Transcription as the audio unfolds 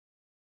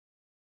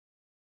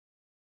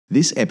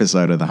This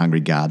episode of The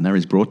Hungry Gardener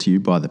is brought to you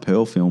by the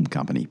Pearl Film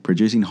Company,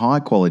 producing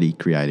high-quality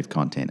creative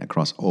content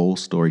across all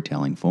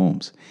storytelling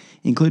forms,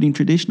 including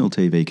traditional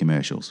TV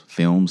commercials,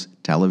 films,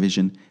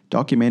 television,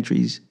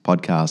 documentaries,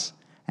 podcasts,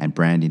 and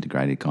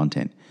brand-integrated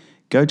content.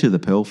 Go to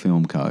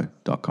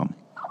thepearlfilmco.com.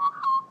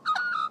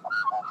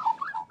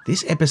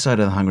 This episode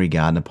of The Hungry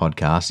Gardener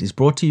podcast is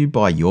brought to you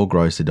by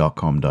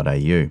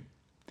yourgrocer.com.au.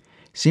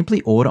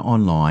 Simply order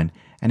online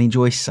and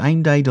enjoy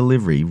same-day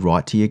delivery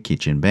right to your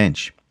kitchen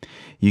bench.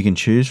 You can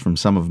choose from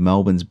some of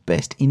Melbourne's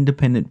best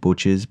independent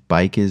butchers,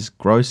 bakers,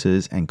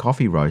 grocers and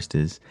coffee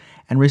roasters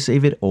and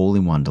receive it all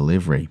in one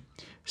delivery.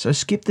 So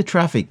skip the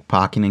traffic,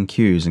 parking and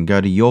queues and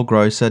go to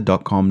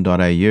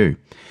yourgrocer.com.au.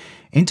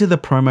 Enter the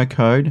promo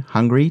code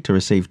HUNGRY to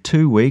receive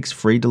 2 weeks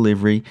free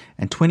delivery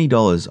and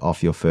 $20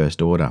 off your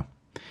first order.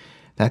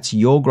 That's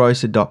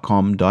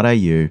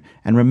yourgrocer.com.au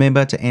and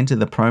remember to enter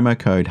the promo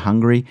code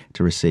HUNGRY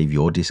to receive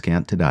your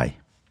discount today.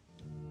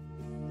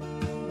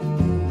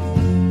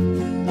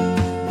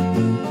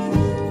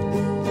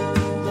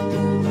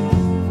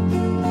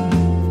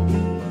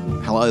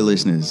 Hello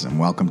listeners and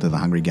welcome to the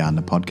Hungry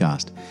Gardener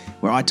podcast,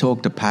 where I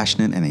talk to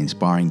passionate and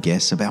inspiring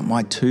guests about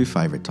my two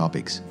favourite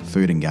topics,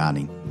 food and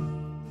gardening.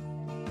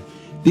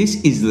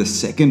 This is the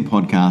second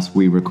podcast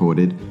we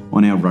recorded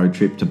on our road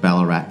trip to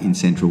Ballarat in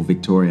central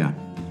Victoria.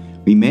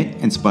 We met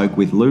and spoke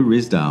with Lou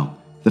Ridsdale,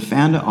 the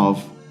founder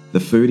of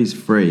the Food is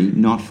Free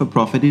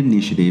not-for-profit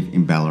initiative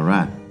in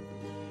Ballarat.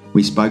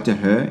 We spoke to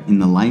her in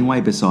the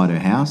laneway beside her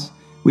house,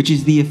 which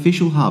is the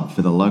official hub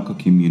for the local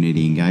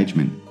community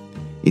engagement.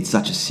 It's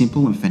such a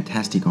simple and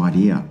fantastic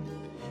idea.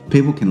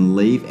 People can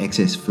leave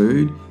excess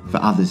food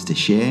for others to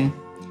share,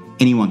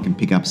 anyone can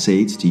pick up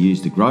seeds to use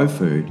to grow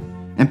food,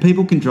 and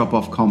people can drop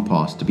off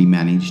compost to be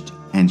managed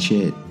and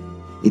shared.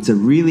 It's a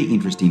really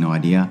interesting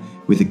idea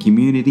with a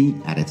community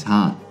at its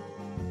heart.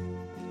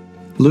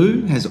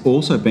 Lou has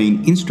also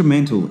been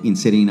instrumental in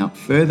setting up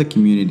further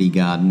community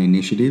garden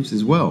initiatives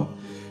as well.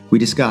 We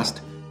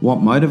discussed what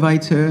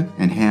motivates her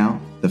and how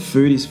the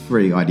Food is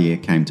Free idea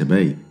came to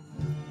be.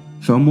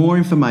 For more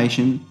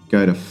information,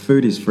 go to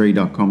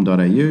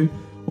foodisfree.com.au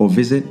or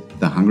visit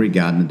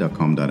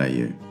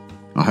thehungrygardener.com.au.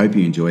 I hope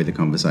you enjoy the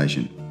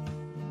conversation.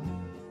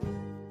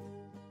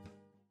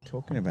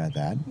 Talking about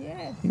that,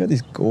 you've got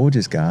this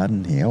gorgeous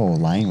garden here, or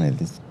laneway,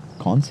 this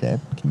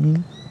concept. Can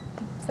you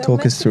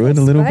talk us through it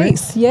a little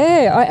bit?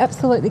 Yeah, I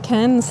absolutely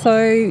can.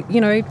 So,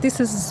 this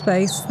is a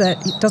space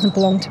that it doesn't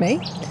belong to me,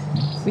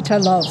 which I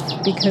love,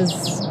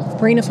 because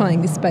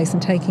greenifying this space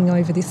and taking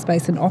over this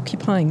space and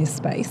occupying this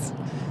space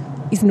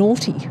is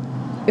naughty.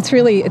 It's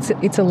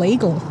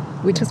illegal,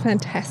 which is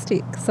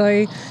fantastic.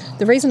 So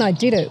the reason I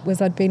did it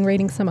was I'd been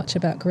reading so much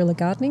about guerrilla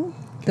gardening,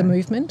 the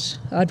movement.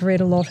 I'd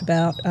read a lot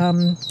about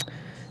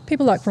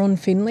people like Ron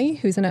Finley,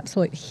 who's an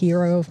absolute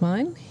hero of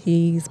mine.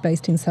 He's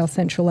based in South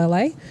Central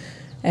LA,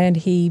 and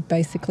he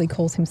basically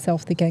calls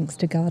himself the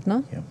gangster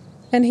gardener. Yep.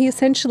 And he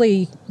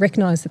essentially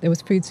recognised that there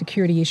was food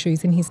security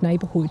issues in his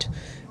neighbourhood,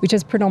 which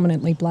is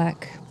predominantly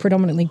black,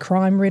 predominantly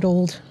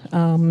crime-riddled,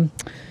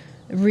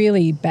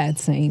 really bad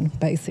scene,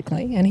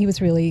 basically. And he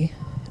was really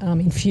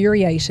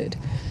infuriated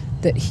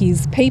that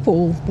his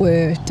people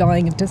were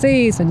dying of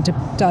disease and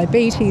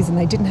diabetes, and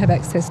they didn't have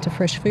access to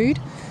fresh food.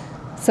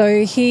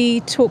 So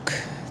he took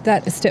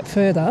that a step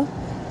further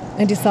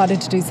and decided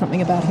to do something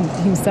about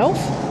himself,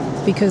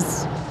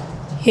 because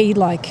he,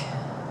 like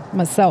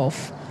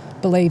myself,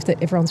 believed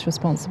that everyone's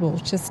responsible.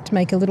 Just to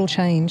make a little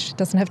change. It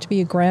doesn't have to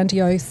be a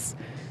grandiose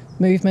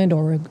movement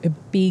or a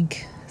big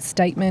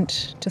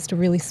statement, just a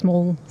really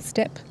small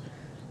step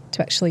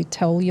to actually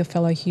tell your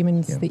fellow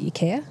humans that you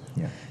care.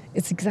 Yeah.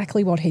 It's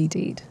exactly what he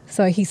did.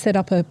 So he set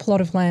up a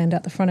plot of land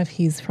at the front of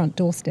his front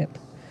doorstep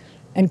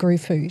and grew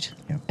food.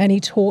 Yeah. And he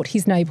taught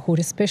his neighbourhood,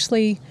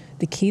 especially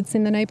the kids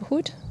in the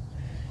neighbourhood,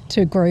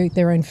 to grow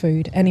their own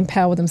food and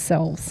empower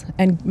themselves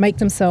and make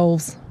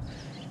themselves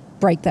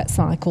break that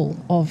cycle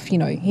of,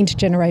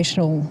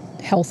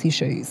 intergenerational health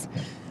issues,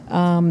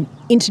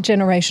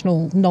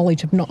 intergenerational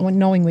knowledge of not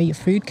knowing where your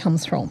food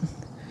comes from.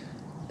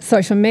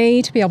 So for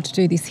me to be able to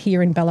do this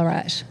here in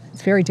Ballarat,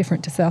 it's very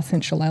different to South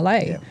Central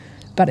LA,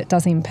 but it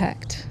does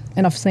impact.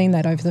 And I've seen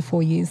that over the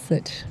 4 years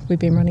that we've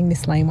been running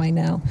this laneway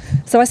now.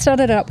 So I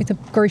started it up with a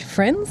group of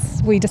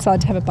friends. We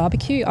decided to have a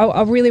barbecue.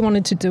 I really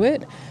wanted to do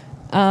it.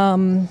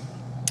 And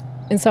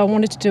so I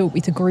wanted to do it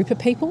with a group of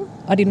people.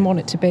 I didn't want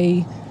it to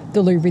be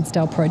the Lou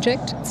Ridsdale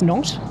project. It's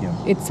not. Yeah.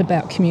 It's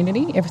about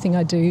community. Everything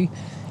I do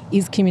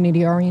is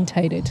community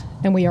orientated,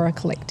 and we are a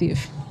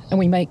collective, and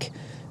we make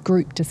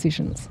group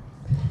decisions.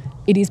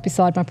 It is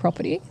beside my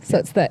property, so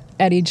it's that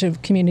adage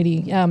of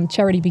community,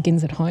 charity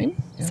begins at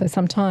home. Yeah. So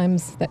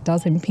sometimes that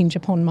does impinge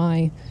upon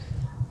my,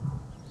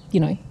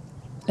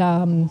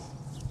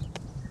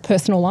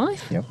 personal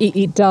life. Yep.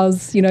 It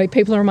does,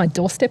 people are on my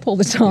doorstep all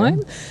the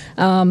time.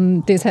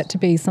 Yeah. There's had to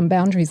be some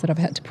boundaries that I've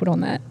had to put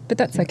on that, but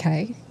that's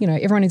okay.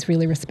 Everyone is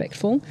really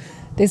respectful.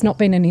 There's not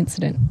been an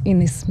incident in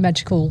this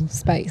magical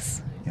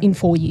space in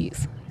 4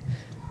 years,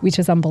 which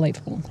is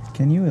unbelievable.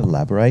 Can you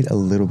elaborate a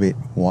little bit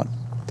what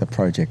the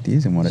project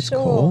is and what it's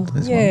called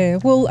as well? Yeah,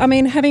 well,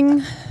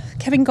 having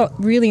having got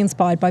really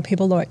inspired by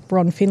people like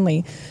Ron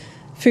Finley,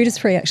 Food is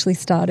Free actually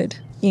started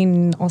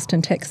in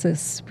Austin,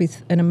 Texas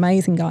with an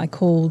amazing guy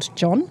called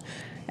John,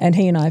 and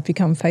he and I have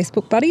become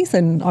Facebook buddies,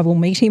 and I will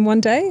meet him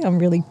one day. I'm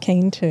really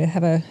keen to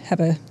have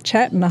a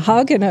chat and a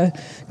hug and a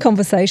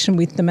conversation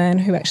with the man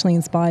who actually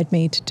inspired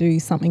me to do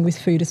something with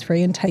Food is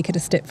Free and take it a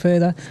step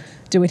further,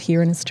 do it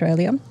here in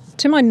Australia.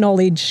 To my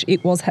knowledge,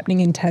 it was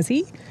happening in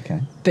Tassie,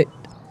 but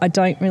I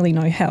don't really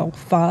know how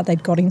far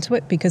they'd got into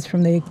it, because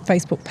from their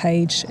Facebook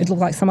page, it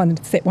looked like someone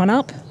had set one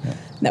up. Yeah.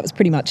 That was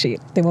pretty much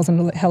it. There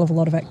wasn't a hell of a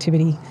lot of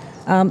activity.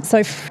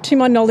 To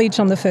my knowledge,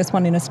 I'm the first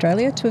one in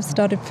Australia to have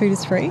started Food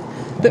is Free.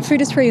 But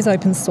Food is Free is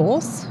open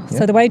source. Yeah.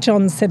 So the way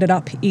John set it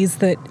up is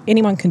that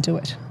anyone can do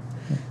it.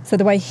 Yeah. So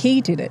the way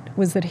he did it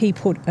was that he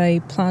put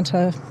a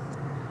planter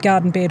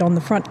garden bed on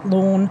the front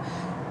lawn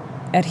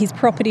at his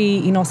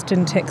property in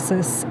Austin,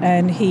 Texas,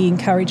 and he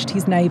encouraged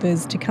his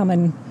neighbours to come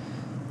and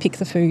pick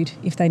the food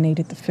if they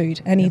needed the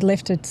food. And he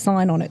left a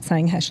sign on it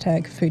saying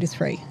 #Food is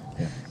Free.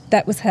 Yeah.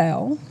 That was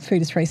how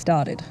Food is Free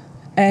started.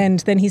 And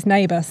then his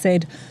neighbour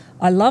said,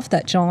 I love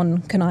that,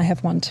 John, can I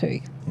have one too?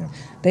 Yeah.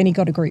 Then he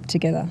got a group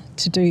together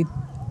to do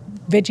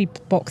veggie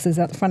boxes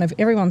out the front of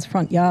everyone's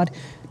front yard,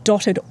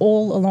 dotted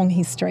all along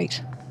his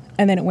street.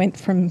 And then it went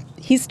from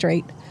his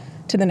street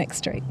to the next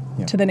street,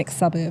 to the next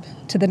suburb,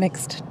 to the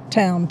next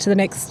town, to the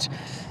next,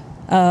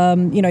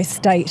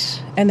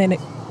 state. And then it,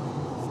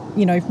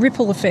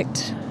 ripple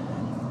effect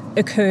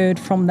occurred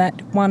from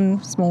that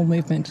one small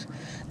movement,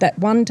 that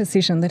one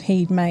decision that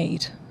he'd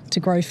made to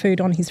grow food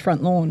on his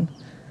front lawn,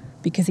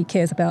 because he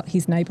cares about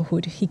his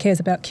neighbourhood, he cares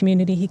about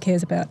community, he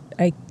cares about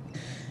a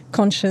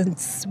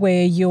conscience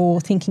where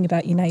you're thinking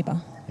about your neighbour.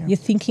 Yeah. You're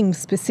thinking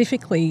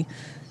specifically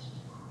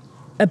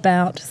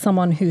about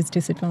someone who is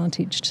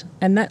disadvantaged.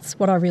 And that's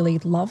what I really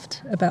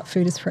loved about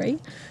Food is Free.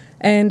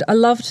 And I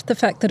loved the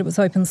fact that it was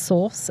open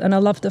source, and I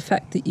loved the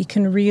fact that you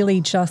can really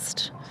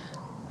just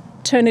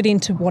turn it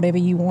into whatever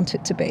you want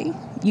it to be.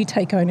 You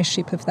take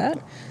ownership of that.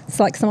 It's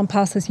like someone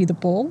passes you the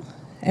ball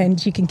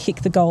and you can kick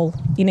the goal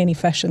in any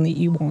fashion that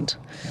you want.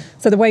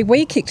 So the way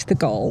we kicked the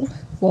goal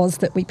was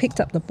that we picked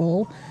up the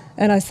ball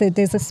and I said,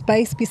 there's a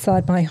space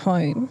beside my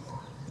home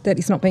that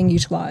is not being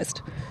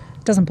utilised.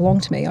 It doesn't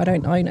belong to me, I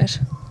don't own it.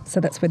 So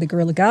that's where the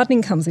guerrilla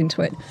gardening comes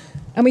into it.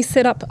 And we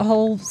set up a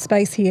whole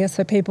space here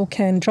so people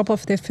can drop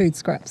off their food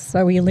scraps.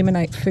 So we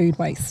eliminate food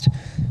waste.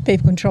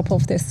 People can drop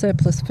off their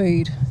surplus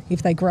food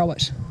if they grow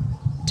it,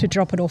 to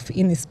drop it off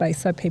in this space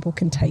so people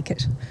can take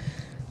it.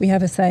 We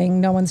have a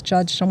saying, no one's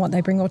judged on what they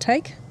bring or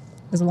take,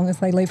 as long as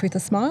they leave with a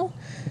smile.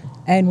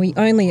 And we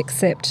only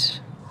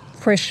accept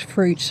fresh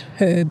fruit,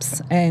 herbs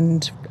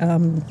and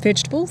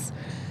vegetables.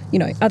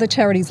 Other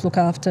charities look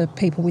after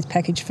people with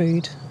packaged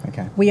food.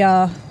 Okay. We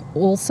are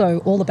also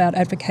all about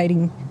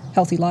advocating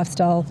healthy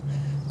lifestyle,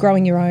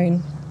 growing your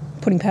own,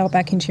 putting power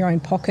back into your own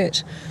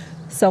pocket,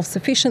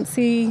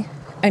 self-sufficiency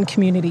and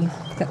community.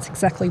 That's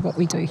exactly what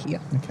we do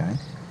here. Okay.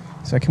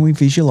 So can we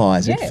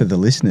visualise it for the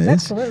listeners?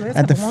 Absolutely.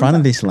 At the front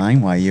of this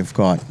laneway, you've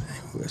got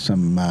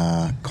some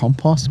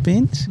compost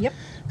bins. Yep.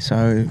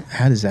 So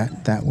how does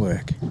that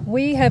work?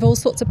 We have all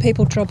sorts of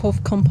people drop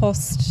off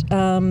compost,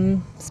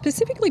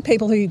 specifically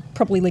people who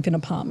probably live in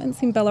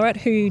apartments in Ballarat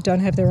who don't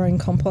have their own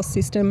compost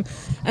system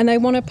and they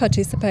want to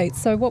participate.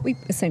 So what we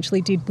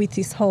essentially did with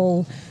this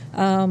whole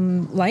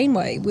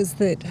laneway was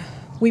that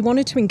we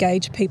wanted to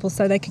engage people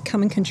so they could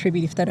come and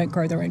contribute if they don't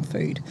grow their own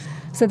food.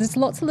 So there's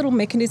lots of little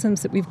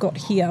mechanisms that we've got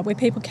here where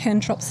people can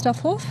drop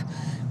stuff off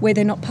where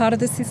they're not part of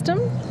the system.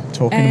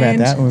 Talking about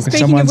that.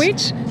 Speaking of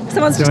which,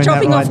 someone's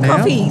dropping off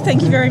coffee.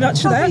 Thank you very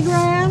much for that. Coffee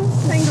ground.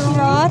 Thank you.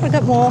 Right, I've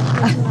got more.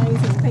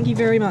 Amazing. Thank you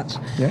very much.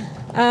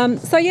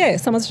 Yeah.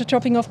 Someone's just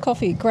dropping off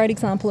coffee. Great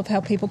example of how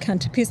people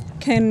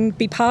can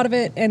be part of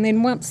it. And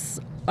then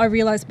once I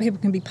realised people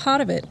can be part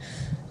of it,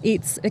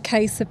 it's a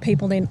case of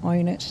people then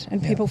own it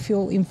and people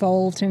feel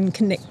involved and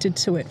connected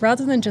to it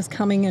rather than just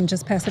coming and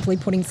just passively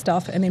putting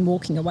stuff and then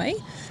walking away.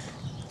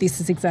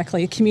 This is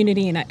exactly a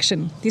community in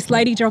action. This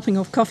lady dropping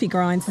off coffee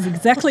grinds is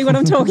exactly what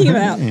I'm talking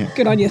about.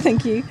 Good on you,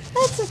 thank you.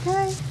 That's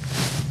okay.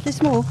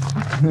 There's more.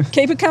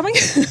 Keep it coming.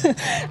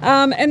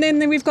 And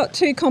then we've got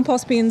 2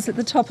 compost bins at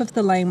the top of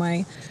the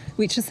laneway,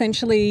 which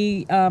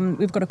essentially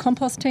we've got a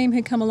compost team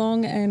who come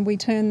along and we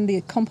turn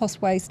the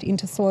compost waste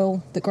into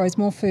soil that grows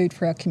more food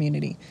for our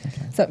community.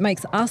 Okay. So it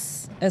makes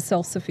us a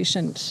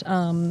self-sufficient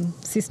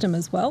system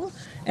as well,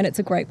 and it's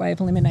a great way of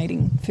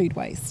eliminating food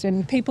waste.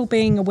 And people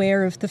being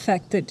aware of the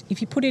fact that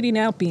if you put it in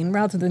our bin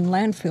rather than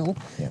landfill,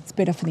 it's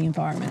better for the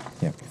environment.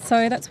 Yep.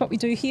 So that's what we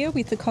do here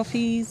with the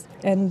coffees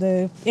and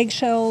the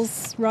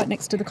eggshells right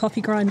next to the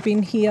coffee grind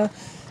bin here.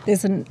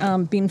 There's a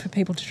bin for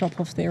people to drop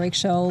off their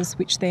eggshells,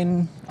 which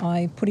then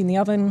I put in the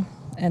oven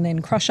and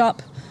then crush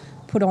up,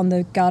 put on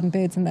the garden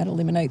beds, and that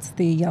eliminates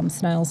the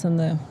snails and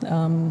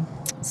the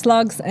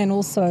slugs, and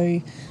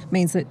also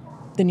means that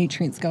the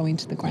nutrients go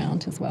into the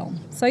ground as well.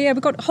 So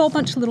we've got a whole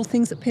bunch of little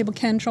things that people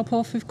can drop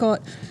off. We've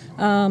got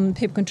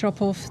people can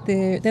drop off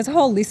there's a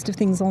whole list of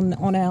things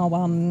on our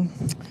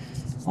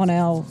on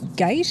our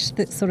gate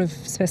that sort of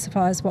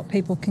specifies what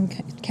people can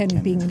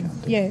bring,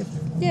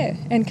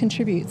 and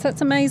contribute. So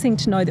it's amazing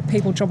to know that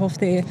people drop off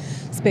their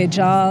spare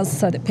jars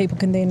so that people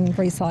can then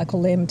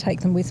recycle them,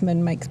 take them with them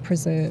and make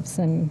preserves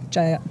and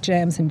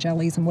jams and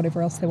jellies and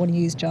whatever else they want to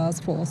use jars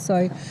for.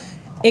 So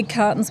egg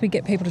cartons, we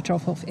get people to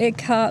drop off egg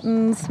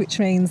cartons, which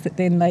means that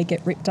then they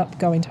get ripped up,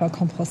 go into our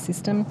compost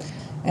system,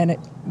 and it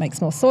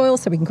makes more soil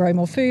so we can grow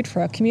more food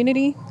for our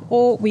community.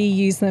 Or we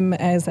use them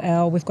as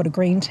we've got a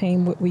green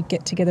team, we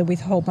get together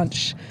with a whole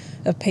bunch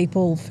of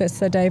people first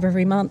Saturday of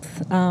every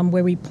month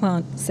where we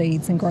plant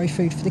seeds and grow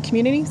food for the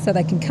community so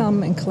they can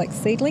come and collect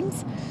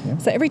seedlings. Yeah.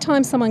 So every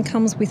time someone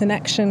comes with an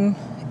action,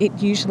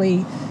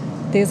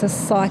 there's a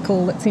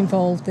cycle that's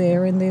involved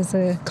there, and there's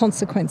a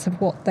consequence of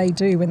what they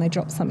do when they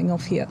drop something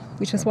off here,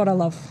 which is what I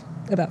love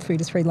about Food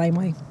is Free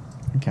Laneway.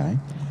 Okay.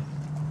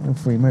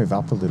 If we move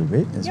up a little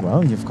bit as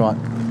well, you've got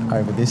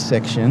over this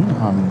section,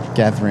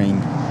 gathering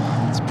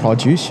its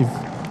produce.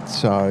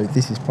 So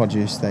this is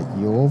produce that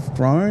you've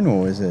grown,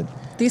 or is it?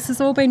 This has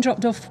all been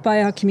dropped off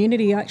by our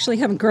community. I actually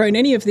haven't grown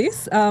any of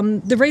this.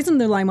 The reason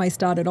the laneway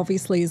started,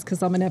 obviously, is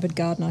because I'm an avid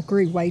gardener. I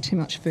grew way too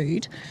much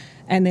food,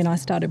 and then I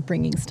started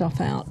bringing stuff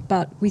out.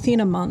 But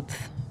within a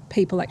month,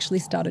 people actually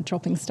started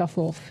dropping stuff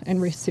off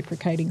and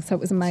reciprocating, so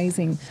it was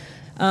amazing.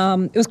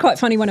 It was quite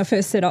funny when I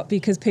first set up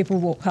because people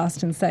walk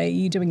past and say, are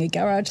you doing a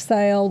garage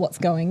sale? What's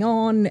going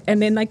on? And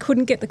then they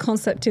couldn't get the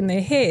concept in their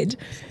head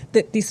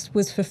that this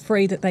was for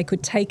free, that they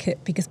could take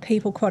it, because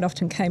people quite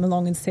often came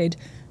along and said,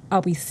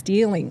 are we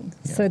stealing?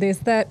 Yeah. So there's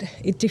that,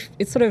 it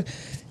sort of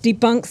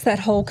debunks that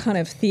whole kind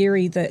of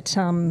theory that,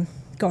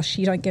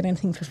 you don't get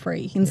anything for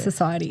free in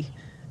society.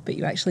 But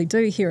you actually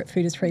do here at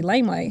Food is Free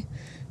Laneway,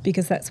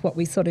 because that's what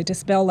we sort of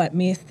dispel that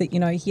myth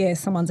that,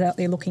 someone's out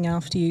there looking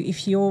after you.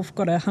 If you've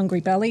got a hungry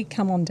belly,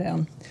 come on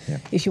down. Yeah.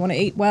 If you want to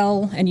eat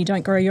well and you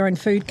don't grow your own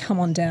food, come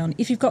on down.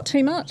 If you've got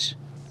too much,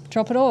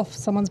 drop it off.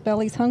 Someone's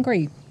belly's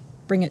hungry,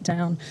 bring it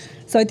down.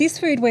 So this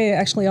food we're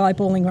actually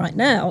eyeballing right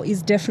now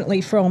is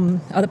definitely from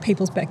other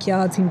people's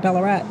backyards in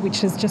Ballarat,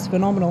 which is just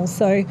phenomenal.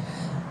 So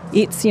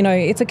it's,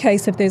 it's a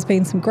case of there's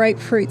been some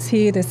grapefruits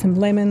here, there's some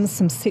lemons,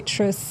 some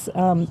citrus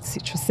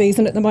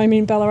season at the moment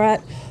in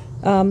Ballarat.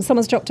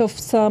 Someone's dropped off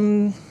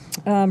some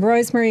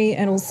rosemary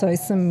and also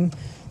some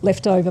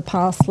leftover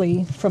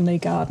parsley from their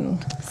garden.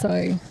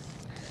 So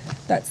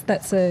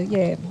that's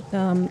a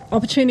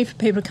opportunity for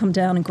people to come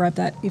down and grab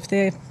that if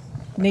they're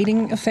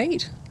needing a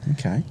feed.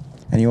 Okay.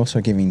 And you're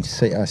also giving,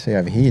 I see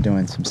over here,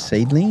 doing some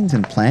seedlings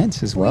and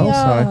plants as well.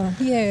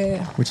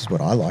 Which is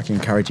what I like,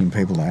 encouraging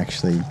people to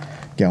actually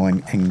go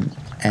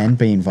and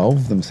be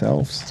involved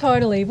themselves.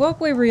 Totally. What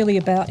we're really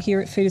about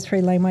here at Food is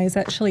Free Laneway is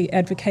actually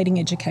advocating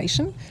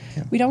education.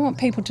 Yep. We don't want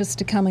people just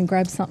to come and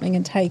grab something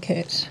and take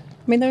it.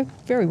 I mean, they're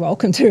very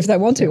welcome to if they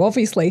want to,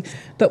 obviously,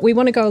 but we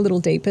want to go a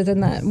little deeper than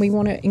that. We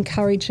want to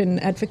encourage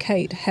and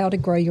advocate how to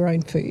grow your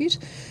own food,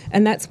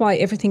 and that's why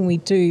everything we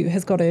do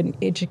has got an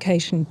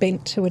education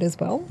bent to it as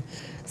well.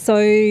 So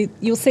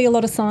you'll see a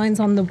lot of signs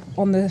on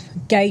the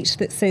gate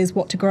that says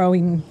what to grow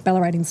in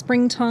Ballarat in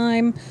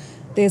springtime.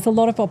 There's a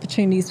lot of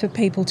opportunities for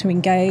people to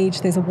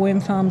engage. There's a worm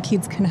farm.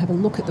 Kids can have a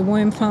look at the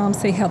worm farm,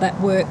 see how that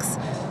works,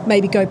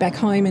 maybe go back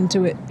home and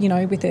do it,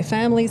 with their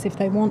families if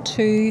they want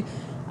to.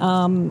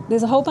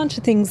 There's a whole bunch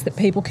of things that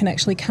people can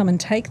actually come and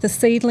take. The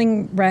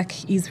seedling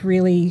rack is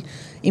really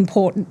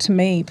important to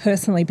me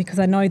personally, because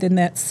I know then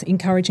that's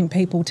encouraging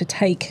people to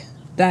take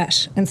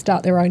that and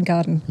start their own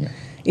garden. Yeah.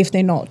 If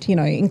they're not,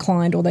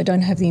 inclined, or they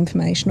don't have the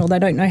information, or they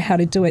don't know how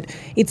to do it.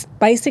 It's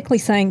basically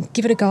saying,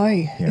 give it a go.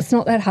 Yeah. It's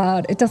not that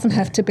hard. It doesn't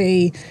have to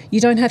be,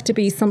 you don't have to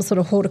be some sort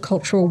of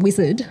horticultural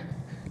wizard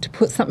to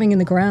put something in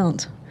the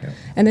ground. Yeah.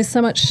 And there's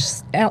so much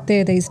out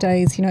there these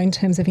days, in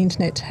terms of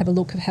internet, to have a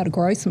look of how to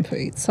grow some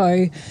food.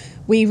 So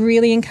we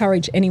really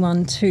encourage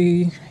anyone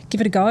to give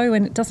it a go,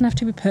 and it doesn't have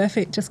to be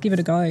perfect, just give it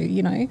a go,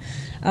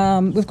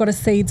 We've got a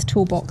seeds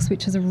toolbox,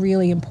 which is a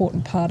really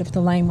important part of the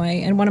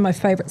laneway, and one of my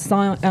favourite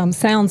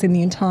sounds in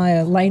the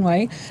entire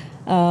laneway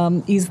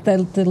is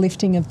the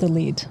lifting of the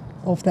lid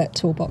of that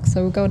toolbox.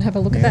 So we'll go and have a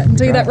look at that and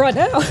do that right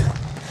now.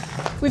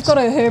 We've got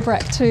a herb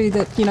rack too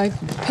that,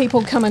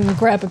 people come and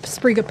grab a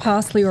sprig of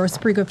parsley or a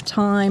sprig of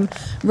thyme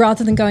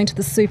rather than going to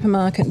the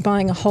supermarket and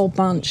buying a whole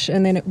bunch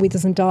and then it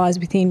withers and dies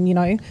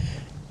within,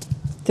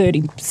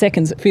 30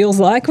 seconds, it feels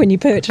like, when you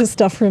purchase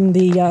stuff from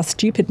the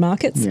stupid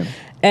markets. Yeah.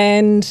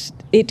 And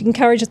it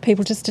encourages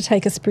people just to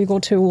take a sprig or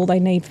two, all they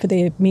need for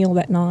their meal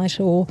that night,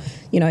 or,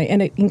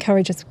 and it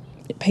encourages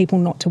people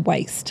not to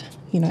waste,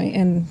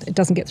 and it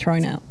doesn't get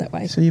thrown out that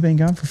way. So you've been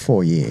going for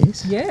 4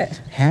 years. Yeah.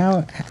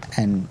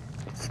 And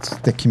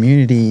the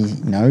community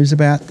knows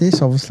about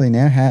this, obviously,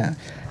 now.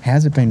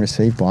 How's it been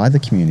received by the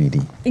community?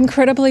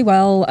 Incredibly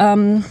well.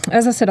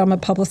 As I said, I'm a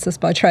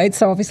publicist by trade,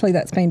 so obviously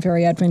that's been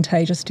very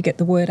advantageous to get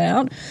the word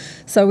out.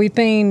 So we've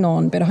been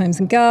on Better Homes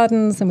and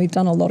Gardens, and we've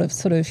done a lot of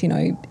sort of,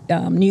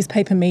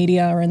 newspaper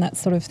media and that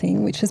sort of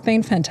thing, which has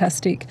been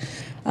fantastic.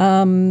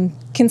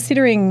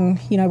 Considering,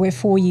 we're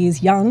 4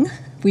 years young,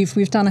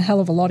 we've done a hell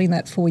of a lot in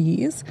that 4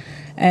 years.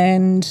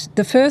 And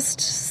the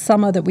first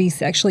summer that we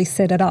actually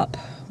set it up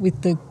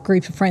with the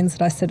group of friends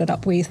that I set it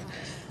up with.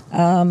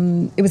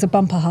 It was a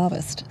bumper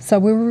harvest. So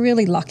we were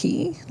really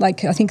lucky.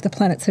 Like, I think the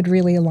planets had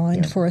really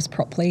aligned for us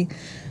properly,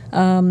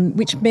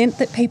 which meant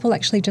that people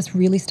actually just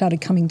really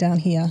started coming down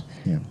here,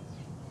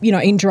 you know,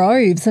 in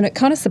droves. And it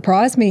kind of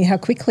surprised me how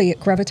quickly it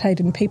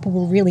gravitated and people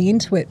were really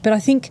into it. But I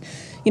think,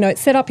 you know, it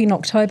set up in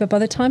October. By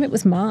the time it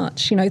was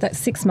March, you know, that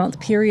 6-month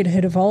period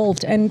had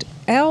evolved and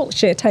our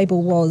share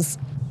table was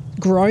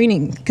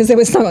groaning because there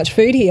was so much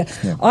food here.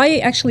 I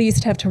actually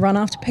used to have to run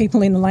after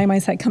people in the laneway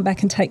and say, come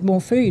back and take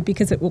more food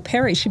because it will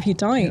perish if you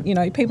don't. You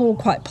know, people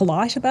were quite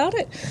polite about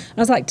it. And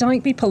I was like,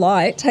 don't be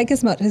polite, take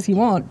as much as you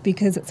want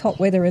because it's hot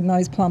weather and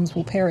those plums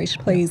will perish.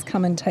 Please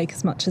come and take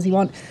as much as you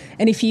want.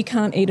 And if you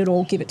can't eat it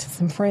all, give it to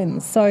some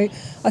friends. So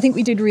I think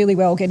we did really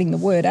well getting the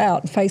word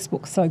out.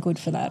 Facebook's so good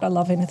for that. I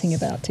love anything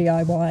about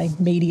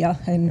DIY media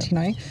and, you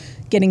know,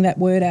 getting that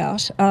word out.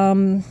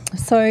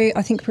 So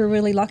I think we're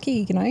really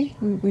lucky, you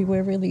know, we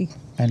were really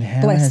And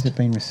how blessed. has it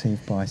been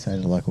received by, say,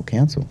 the local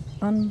council?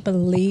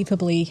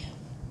 Unbelievably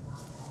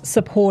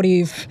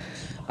supportive.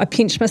 I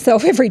pinch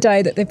myself every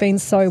day that they've been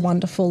so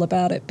wonderful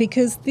about it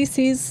because this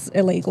is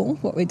illegal,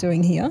 what we're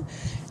doing here.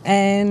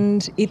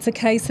 And it's a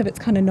case of it's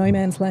kind of no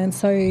man's land.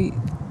 So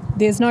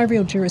there's no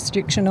real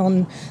jurisdiction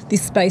on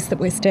this space that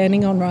we're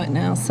standing on right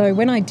now. So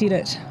when I did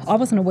it, I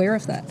wasn't aware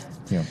of that.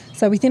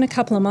 So within a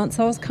couple of months,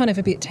 I was kind of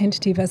a bit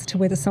tentative as to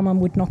whether someone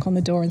would knock on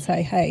the door and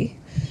say, hey,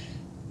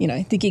 you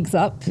know, the gig's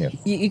up,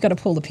 you got to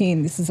pull the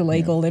pin, this is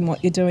illegal and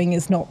what you're doing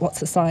is not what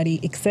society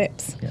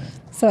accepts.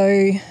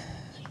 So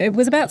it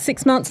was about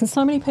 6 months and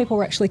so many people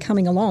were actually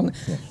coming along.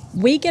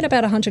 We get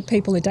about 100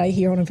 people a day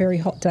here on a very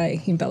hot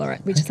day in Ballarat,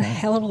 which is a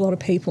hell of a lot of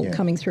people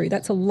coming through.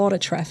 That's a lot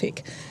of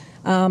traffic.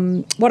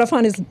 What I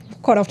find is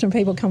quite often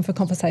people come for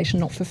conversation,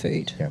 not for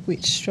food,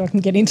 which I can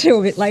get into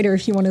a bit later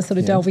if you want to sort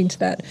of delve into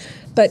that.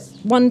 But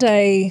one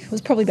day, it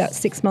was probably about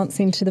 6 months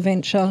into the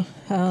venture,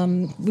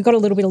 we got a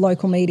little bit of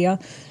local media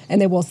and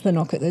there was the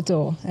knock at the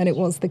door and it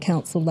was the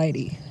council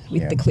lady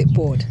with the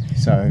clipboard.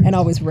 And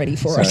I was ready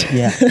for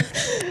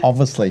it.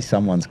 Obviously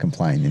someone's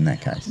complained in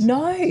that case.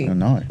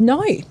 No.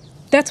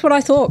 That's what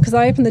I thought because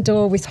I opened the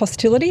door with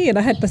hostility and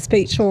I had my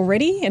speech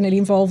already and it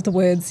involved the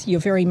words, you're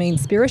very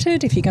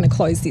mean-spirited, if you're going to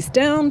close this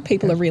down,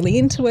 people are really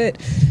into it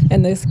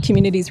and the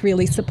community's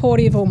really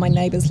supportive, all my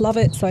neighbours love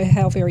it, so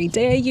how very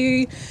dare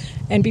you?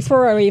 And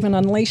before I even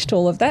unleashed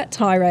all of that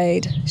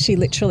tirade, she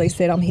literally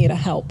said, I'm here to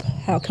help.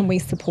 How can we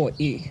support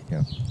you?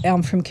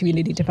 I'm from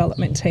Community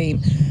Development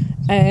Team.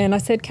 And I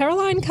said,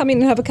 Caroline, come in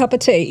and have a cup of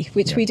tea,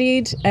 which we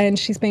did. And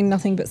she's been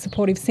nothing but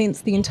supportive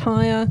since. The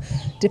entire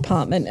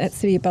department at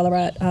City of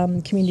Ballarat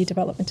Community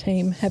Development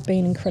Team have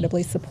been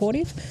incredibly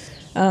supportive.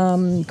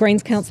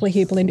 Greens Councillor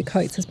here, Belinda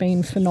Coates, has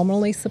been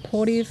phenomenally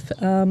supportive.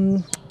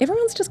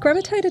 Everyone's just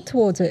gravitated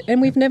towards it.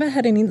 And we've never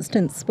had an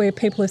instance where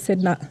people have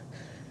said, nah,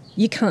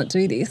 you can't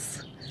do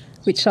this,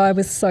 which I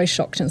was so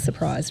shocked and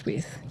surprised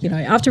with. You know,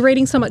 after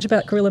reading so much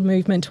about guerrilla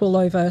movement all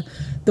over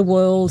the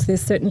world,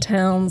 there's certain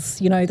towns,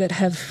 you know, that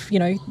have, you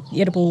know,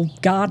 edible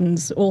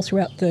gardens all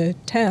throughout the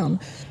town.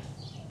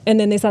 And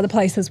then there's other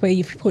places where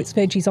you put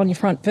veggies on your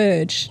front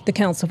verge, the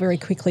council very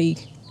quickly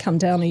come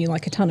down on you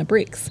like a ton of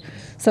bricks.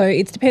 So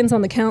it depends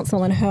on the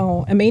council and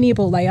how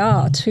amenable they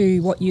are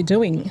to what you're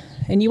doing.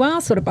 And you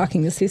are sort of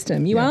bucking the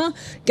system. You are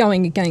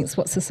going against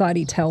what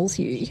society tells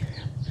you.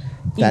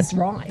 Is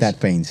right. That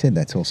being said,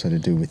 that's also to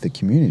do with the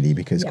community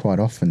because quite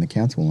often the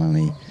council will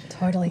only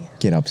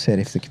get upset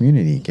if the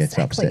community gets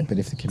upset. But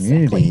if the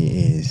community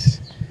is...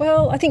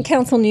 Well, I think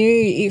council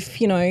knew if,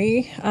 you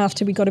know,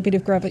 after we got a bit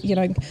of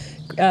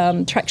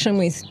traction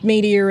with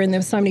media and there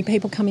were so many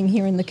people coming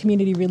here and the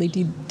community really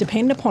did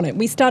depend upon it.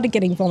 We started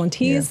getting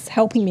volunteers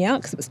helping me out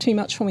because it was too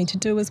much for me to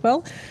do as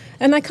well.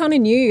 And they kind of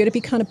knew it'd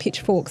be kind of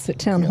pitchforks at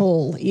Town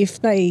Hall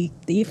if they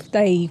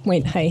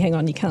went, hey, hang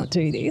on, you can't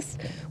do this.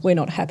 We're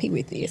not happy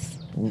with this.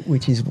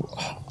 Which is,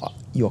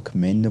 you're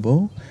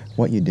commendable.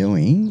 What you're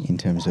doing in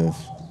terms of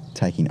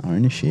taking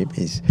ownership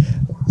is,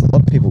 a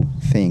lot of people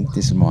think,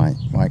 this is my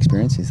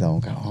experience, is they'll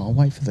go, I'll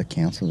wait for the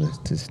council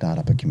to start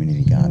up a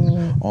community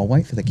garden. I'll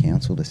wait for the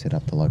council to set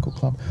up the local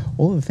club.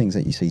 All of the things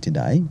that you see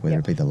today, whether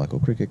it be the local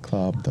cricket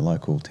club, the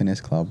local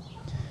tennis club,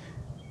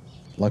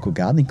 local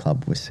gardening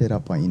club, was set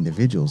up by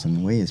individuals,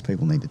 and we as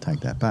people need to take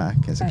that back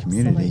as a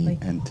community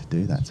and to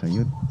do that. So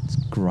it's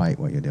great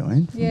what you're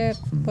doing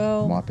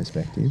from my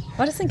perspective.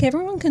 I just think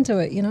everyone can do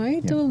it, you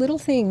know, do a little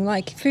thing.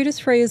 Like Food is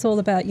Free is all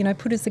about, you know,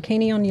 put a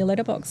zucchini on your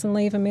letterbox and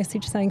leave a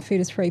message saying food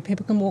is free.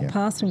 People can walk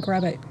past and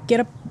grab it.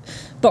 Get a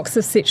box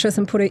of citrus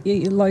and put it at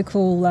your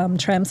local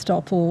tram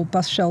stop or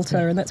bus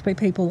shelter, and that's where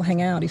people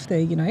hang out if they're,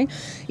 you know,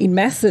 in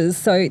masses.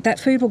 So that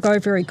food will go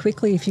very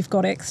quickly if you've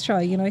got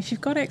extra. You know, if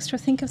you've got extra,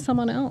 think of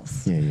someone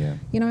else.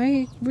 You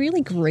know,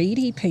 really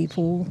greedy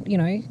people, you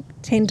know,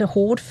 tend to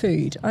hoard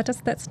food.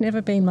 That's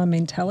never been my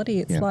mentality.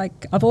 It's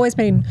like I've always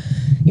been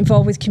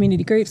involved with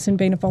community groups and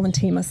been a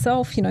volunteer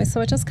myself, you know, so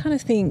I just kind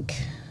of think,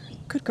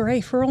 good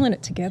grief, we're all in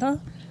it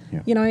together.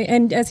 You know,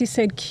 and as you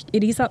said,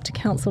 it is up to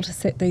council to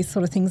set these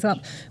sort of things up.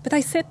 But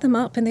they set them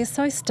up and they're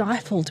so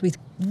stifled with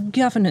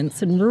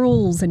governance and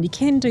rules and you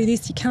can do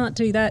this, you can't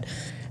do that.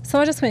 So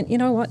I just went, you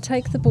know what,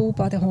 take the bull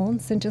by the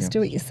horns and just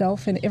do it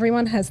yourself. And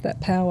everyone has that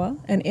power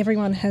and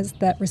everyone has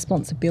that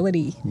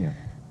responsibility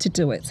to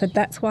do it. So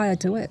that's why I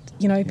do it,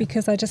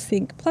 because I just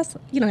think, plus,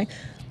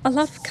 I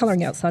love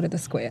colouring outside of the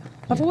square.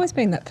 I've always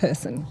been that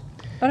person.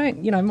 I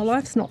don't, my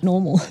life's not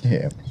normal.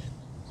 Yeah.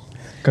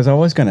 Because I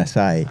was going to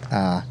say,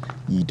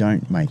 you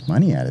don't make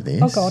money out of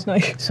this. Oh, God, no.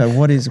 So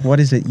what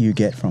is it you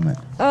get from it?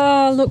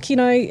 Oh, look,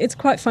 it's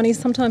quite funny.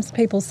 Sometimes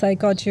people say,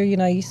 God,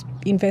 you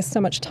invest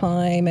so much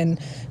time, and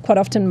quite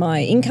often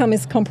my income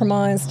is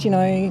compromised, and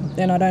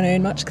I don't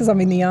earn much because I'm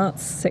in the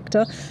arts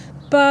sector.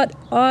 But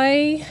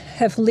I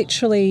have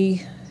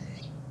literally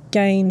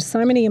gained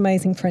so many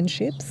amazing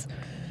friendships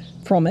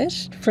from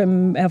it,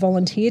 from our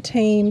volunteer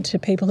team to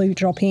people who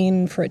drop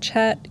in for a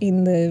chat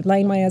in the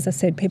laneway. As I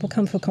said, people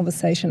come for a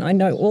conversation. I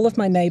know all of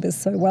my neighbours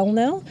so well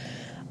now.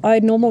 I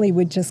normally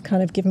would just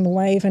kind of give them a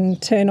wave and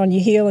turn on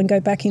your heel and go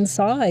back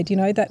inside.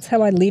 That's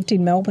how I lived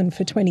in Melbourne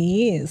for 20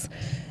 years.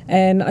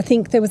 And I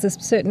think there was a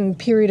certain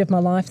period of my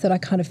life that I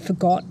kind of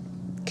forgot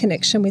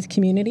connection with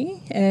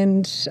community.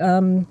 And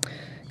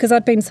because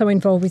I'd been so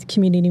involved with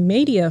community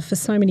media for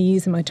so many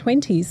years in my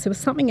 20s, there was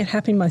something that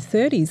happened in my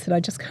 30s that I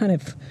just kind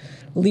of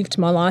lived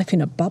my life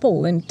in a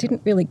bubble and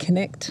didn't really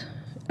connect.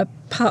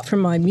 Apart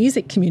from my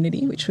music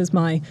community, which was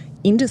my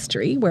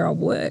industry where I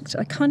worked,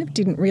 I kind of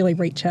didn't really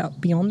reach out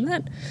beyond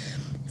that.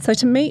 So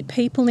to meet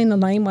people in the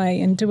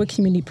laneway and do a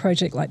community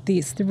project like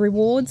this, the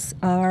rewards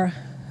are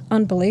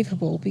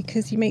unbelievable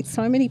because you meet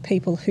so many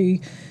people who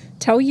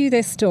tell you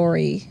their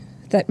story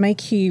that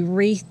make you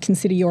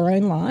reconsider your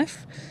own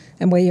life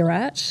and where you're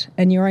at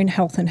and your own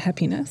health and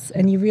happiness,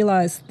 and you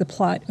realise the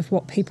plight of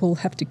what people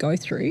have to go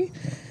through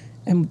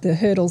and the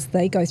hurdles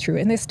they go through,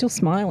 and they're still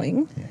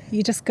smiling.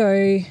 You just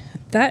go,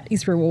 that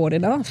is reward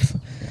enough.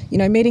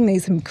 Meeting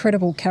these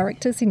incredible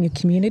characters in your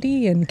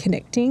community and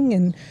connecting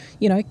and,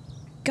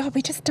 God,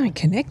 we just don't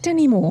connect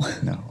anymore.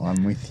 No,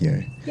 I'm with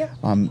you. Yep.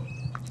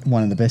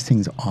 One of the best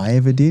things I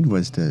ever did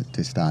was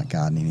to start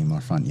gardening in my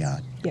front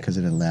yard because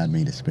it allowed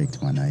me to speak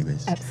to my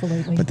neighbours.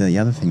 Absolutely. But the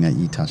other thing that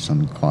you touched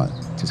on quite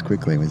just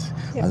quickly was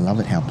I love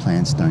it how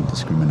plants don't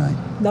discriminate.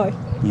 No.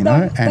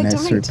 And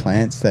it's through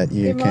plants that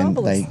you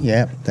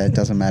that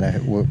doesn't matter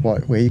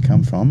where you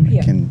come from,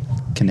 it can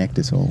connect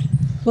us all.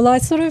 Well, I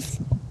sort of,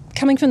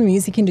 coming from the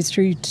music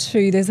industry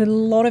too, there's a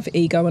lot of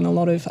ego and a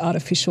lot of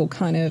artificial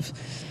kind of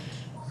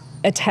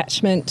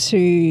attachment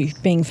to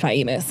being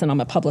famous, and I'm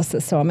a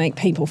publicist, so I make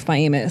people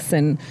famous,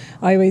 and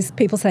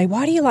people say,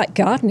 why do you like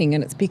gardening?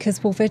 And it's because,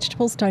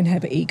 vegetables don't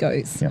have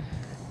egos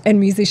and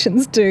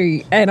musicians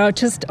do, and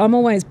I'm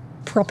always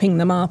propping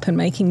them up and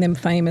making them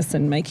famous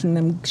and making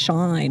them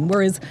shine,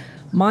 whereas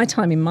my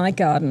time in my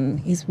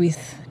garden is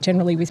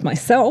generally with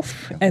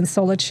myself and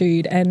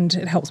solitude, and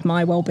it helps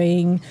my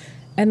well-being.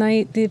 And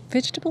the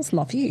vegetables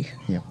love you.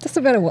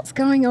 Doesn't matter what's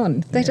going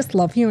on. They just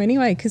love you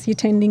anyway because you're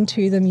tending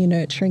to them, you're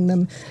nurturing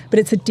them. But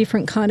it's a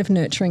different kind of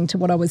nurturing to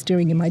what I was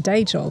doing in my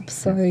day job.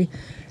 So,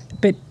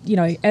 but,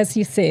 as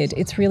you said,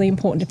 it's really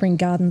important to bring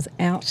gardens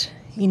out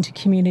into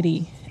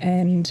community.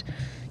 And,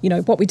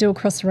 what we do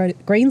across the road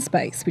at Green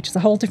Space, which is a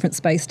whole different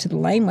space to the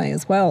laneway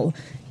as well,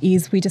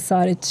 is we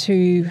decided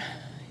to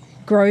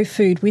grow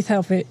food with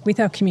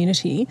our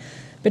community.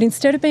 But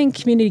instead of being a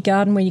community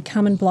garden where you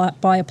come and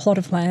buy a plot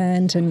of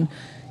land and,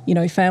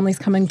 families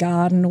come and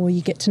garden, or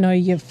you get to know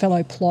your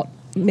fellow plot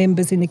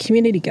members in the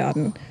community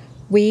garden,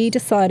 we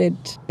decided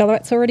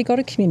Ballarat's already got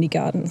a community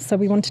garden, so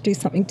we wanted to do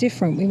something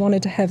different. We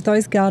wanted to have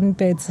those garden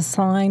beds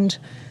assigned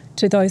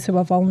to those who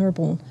are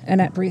vulnerable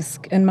and at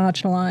risk and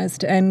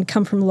marginalised and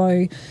come from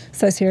low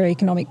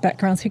socioeconomic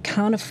backgrounds who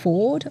can't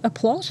afford a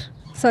plot,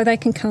 so they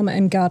can come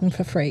and garden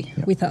for free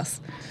with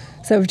us.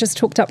 So we've just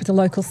hooked up with the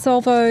local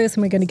salvos,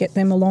 and we're going to get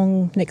them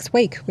along next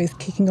week. We're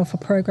kicking off a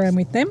program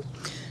with them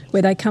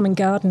where they come and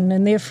garden,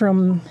 and they're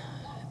from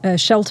a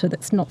shelter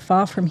that's not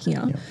far from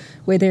here,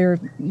 where they're,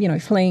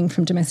 fleeing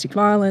from domestic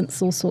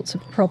violence, all sorts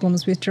of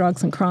problems with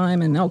drugs and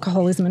crime and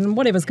alcoholism and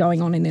whatever's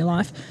going on in their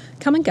life.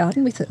 Come and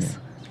garden with us.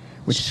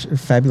 Which is a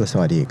fabulous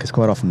idea, because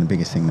quite often the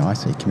biggest thing that I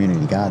see,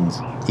 community gardens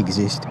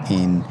exist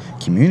in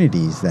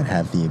communities that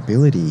have the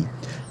ability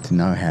to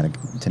know how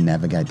to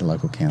navigate the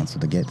local council,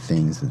 to get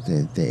things,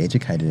 that they're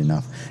educated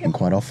enough. And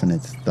quite often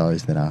it's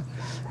those that are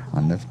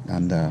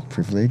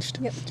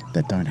underprivileged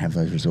that don't have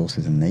those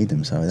resources and need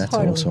them. So that's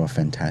also a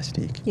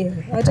fantastic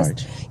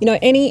approach.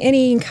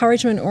 Any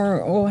encouragement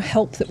or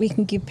help that we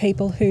can give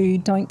people who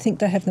don't think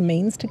they have the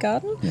means to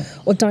garden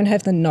or don't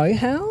have the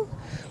know-how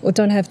or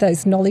don't have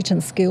those knowledge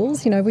and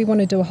skills. We want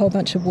to do a whole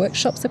bunch of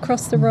workshops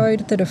across the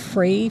road that are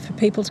free for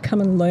people to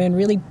come and learn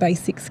really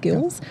basic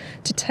skills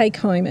to take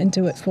home and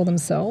do it for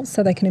themselves,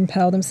 so they can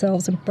empower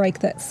themselves and break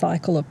that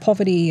cycle of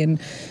poverty and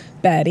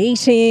bad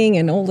eating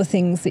and all the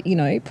things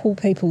that, pull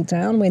people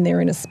down when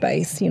they're in a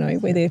space,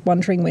 where they're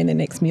wondering when their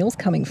next meal's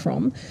coming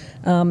from.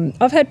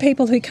 I've had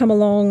people who come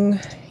along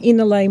in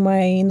the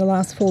laneway in the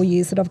last 4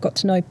 years that I've got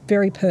to know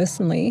very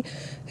personally,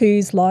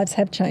 whose lives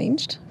have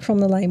changed from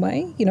the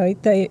laneway.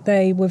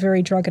 They were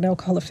very drug and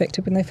alcohol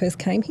affected when they first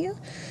came here.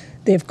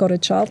 They've got a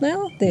child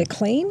now, they're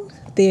clean,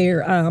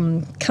 they're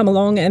come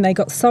along and they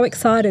got so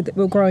excited that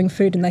we were growing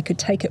food and they could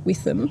take it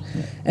with them.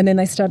 Yeah. And then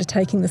they started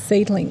taking the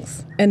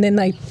seedlings. And then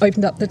they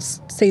opened up the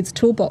seeds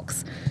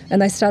toolbox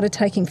and they started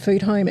taking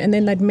food home. And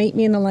then they'd meet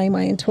me in the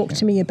laneway and talk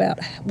to me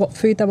about what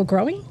food they were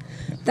growing.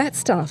 Yeah. That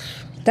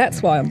stuff,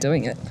 that's why I'm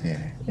doing it.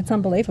 Yeah. It's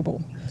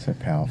unbelievable. So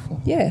powerful.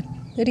 Yeah,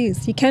 it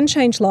is. You can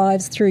change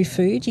lives through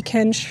food. You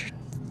can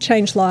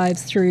change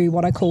lives through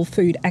what I call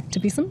food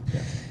activism.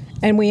 Yeah.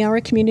 And we are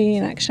a community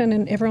in action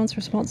and everyone's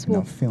responsible.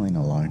 Not feeling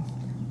alone.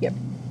 Yep.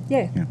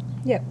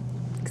 Yeah.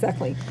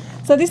 Exactly.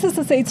 So this is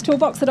the seeds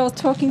toolbox that I was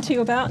talking to you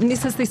about, and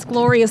this is this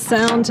glorious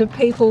sound of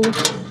people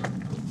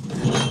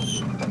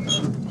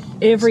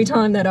every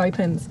time that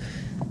opens.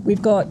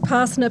 We've got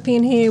parsnip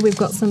in here, we've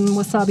got some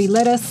wasabi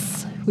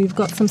lettuce, we've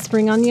got some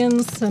spring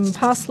onions, some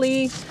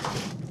parsley,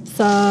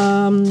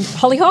 some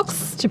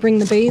hollyhocks to bring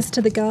the bees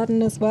to the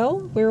garden as well.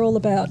 We're all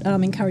about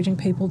encouraging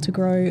people to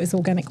grow as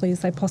organically as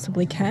they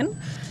possibly can.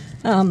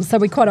 So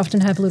we quite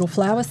often have little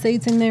flower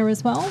seeds in there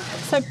as well.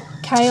 So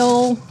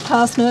kale,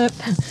 parsnip,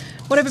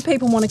 whatever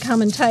people want to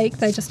come and take,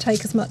 they just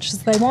take as much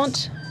as they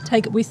want,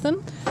 take it with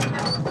them,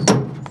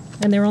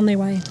 and they're on their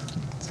way.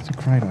 It's a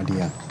great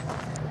idea.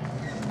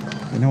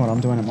 You know what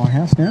I'm doing at my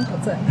house now?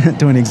 What's that?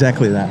 Doing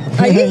exactly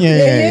that. Are you?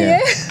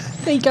 Yeah.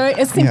 There you go.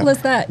 As simple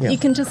as that. You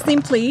can just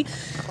simply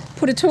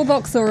put a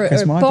toolbox or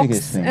a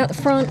box out the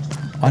front.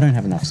 I don't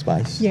have enough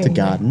space to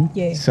garden,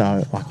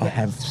 so I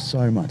have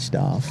so much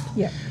stuff.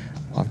 Yeah.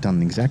 I've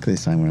done exactly the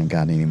same when I'm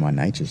gardening in my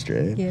nature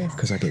strip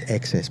because I get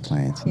excess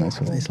plants and those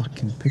sort of things. It's like,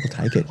 can people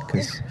take it?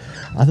 Because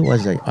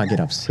otherwise I get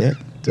upset.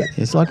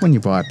 It's like when you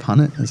buy a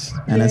punnet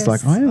and it's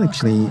like, I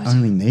actually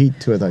only need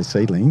 2 of those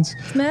seedlings.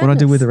 What do I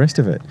do with the rest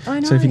of it? I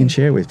know. So if you can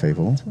share it with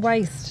people. It's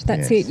waste.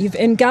 That's it.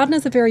 And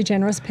gardeners are very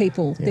generous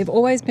people. Yeah. They've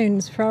always been,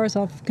 as far as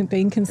I've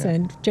been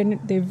concerned,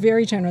 they're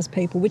very generous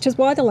people, which is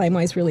why the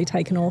laneway's really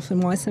taken off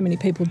and why so many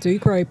people do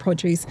grow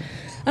produce.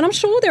 And I'm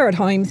sure they're at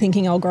home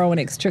thinking, I'll grow an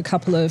extra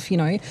couple of,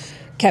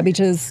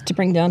 cabbages to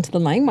bring down to the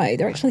laneway.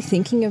 They're actually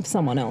thinking of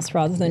someone else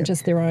rather than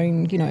just their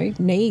own,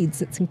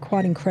 needs. It's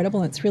quite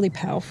incredible. It's really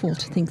powerful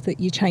to think that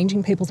you're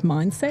changing people's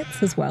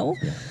mindsets as well.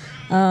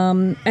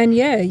 Yeah.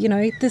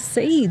 The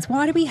seeds.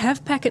 Why do we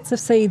have packets of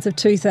seeds of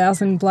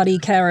 2,000 bloody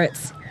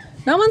carrots?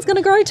 No one's going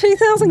to grow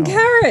 2,000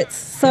 carrots.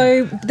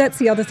 So that's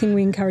the other thing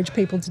we encourage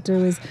people to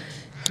do is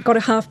got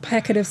a half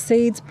packet of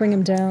seeds, bring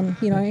them down.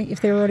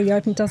 If they're already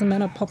open, doesn't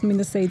matter, pop them in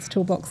the seeds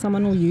toolbox.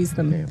 Someone will use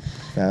them. Yeah.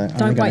 They're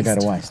only going to go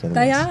to waste.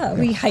 They are. Yeah.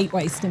 We hate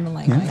waste in the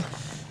laneway. Yeah.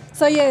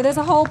 So, there's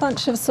a whole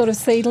bunch of sort of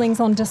seedlings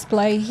on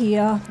display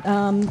here.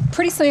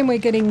 Pretty soon we're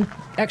getting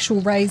actual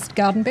raised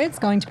garden beds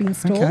going to be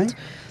installed. Okay.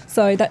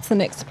 So that's the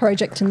next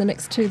project in the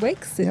next 2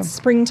 weeks. It's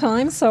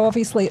springtime, so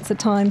obviously it's a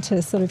time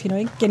to sort of,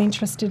 get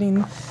interested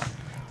in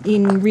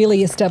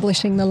really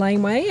establishing the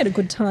laneway at a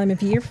good time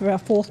of year for our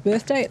 4th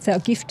birthday. It's our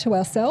gift to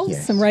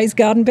ourselves, some raised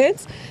garden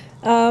beds,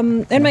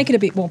 and make it a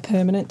bit more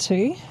permanent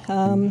too.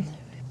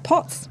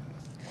 Pots.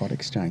 Pot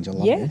exchange, I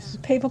love this.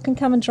 People can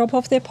come and drop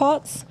off their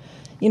pots.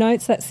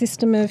 It's that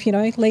system of,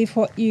 leave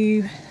what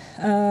you,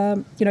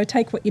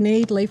 take what you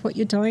need, leave what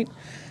you don't.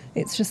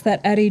 It's just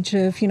that adage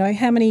of,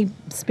 how many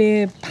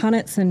spare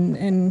punnets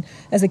and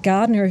as a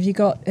gardener have you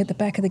got at the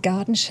back of the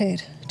garden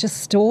shed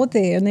just stored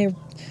there and they're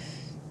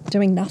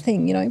doing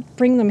nothing,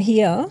 bring them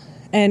here.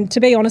 And to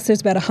be honest, there's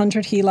about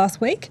 100 here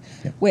last week.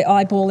 Yep. We're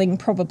eyeballing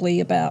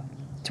probably about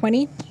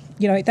 20.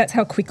 That's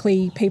how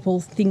quickly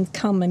things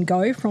come and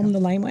go from the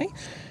laneway.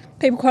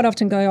 People quite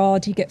often go,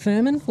 do you get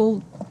vermin?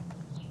 Well,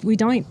 we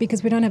don't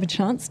because we don't have a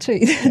chance to.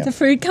 Yep. The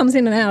food comes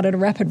in and out at a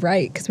rapid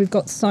rate because we've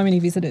got so many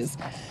visitors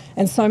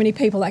and so many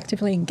people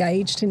actively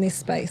engaged in this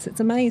space. It's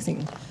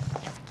amazing.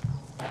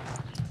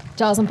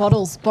 Jars and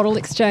bottles, bottle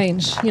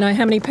exchange. How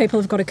many people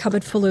have got a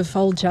cupboard full of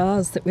old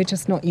jars that we're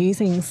just not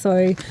using?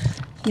 So,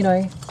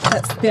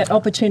 that's that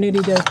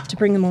opportunity to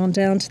bring them on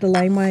down to the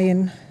laneway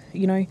and,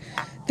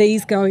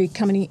 these go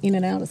coming in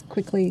and out as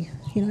quickly,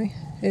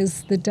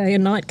 as the day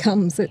and night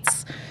comes.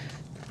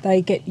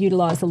 They get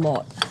utilised a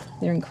lot.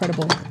 They're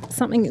incredible.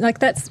 Something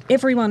like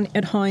everyone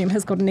at home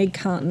has got an egg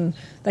carton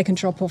they can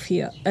drop off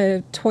here,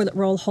 a toilet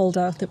roll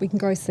holder that we can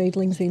grow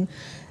seedlings in,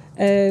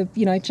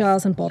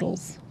 jars and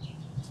bottles.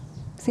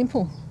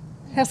 Simple.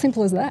 How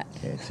simple is that?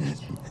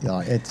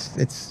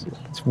 It's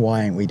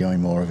why aren't we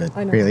doing more of it?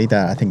 Really,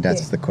 I think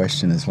that's the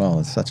question as well.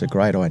 It's such a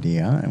great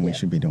idea, and we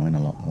should be doing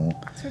a lot more.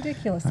 It's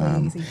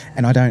ridiculously easy.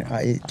 And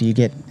do you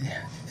get?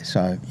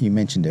 So you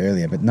mentioned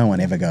earlier, but no one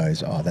ever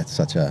goes, "Oh, that's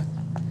such a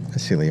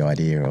silly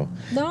idea," or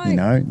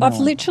I've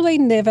literally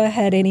never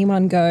had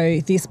anyone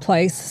go, "This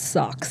place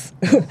sucks."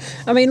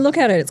 I mean, look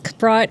at it. It's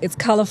bright. It's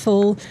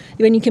colourful.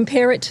 When you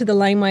compare it to the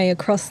laneway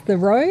across the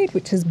road,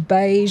 which is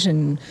beige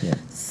and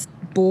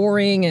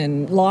boring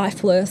and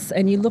lifeless,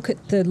 and you look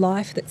at the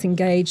life that's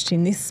engaged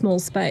in this small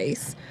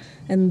space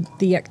and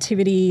the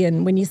activity,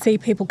 and when you see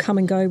people come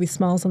and go with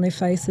smiles on their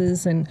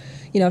faces, and,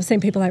 I've seen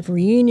people have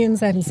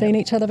reunions, they haven't seen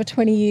each other for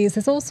 20 years.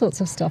 There's all sorts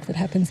of stuff that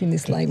happens in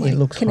this laneway. It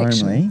looks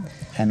connection. homely,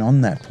 and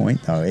on that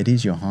point though, it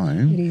is your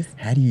home. It is.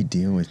 How do you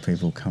deal with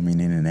people coming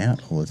in and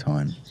out all the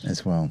time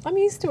as well? I'm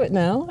used to it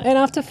now, and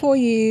after 4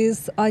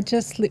 years, I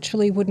just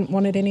literally wouldn't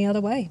want it any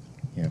other way.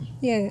 Yeah.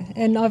 Yeah,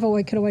 and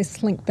could always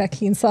slink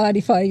back inside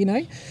if I,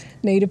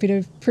 need a bit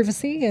of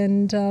privacy.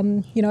 And,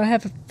 I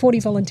have 40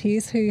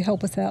 volunteers who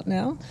help us out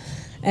now,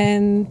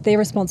 and they're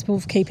responsible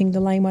for keeping the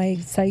laneway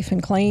safe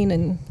and clean.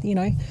 And,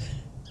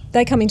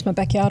 they come into my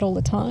backyard all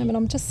the time, and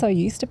I'm just so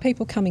used to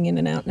people coming in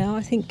and out now.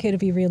 I think it'd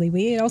be really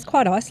weird. I was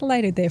quite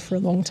isolated there for a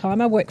long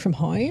time. I work from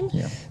home,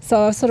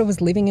 so I sort of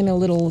was living in a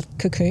little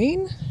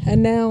cocoon.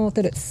 And now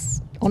that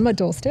it's on my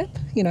doorstep,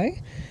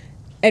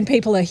 and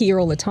people are here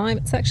all the time,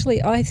 it's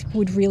actually, I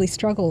would really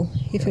struggle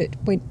if it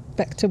went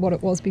back to what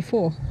it was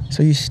before.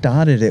 So you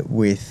started it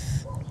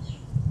with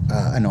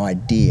an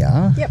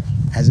idea. Yep.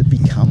 Has it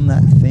become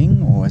that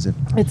thing, or has it?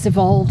 It's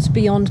evolved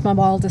beyond my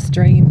wildest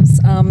dreams.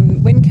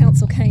 When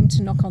council came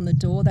to knock on the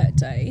door that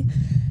day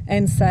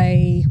and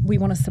say, we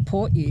want to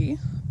support you,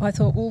 I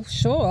thought, well,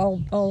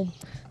 sure, I'll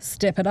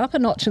step it up a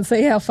notch and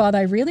see how far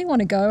they really want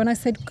to go. And I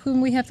said, couldn't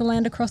we have the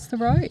land across the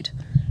road?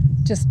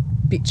 Just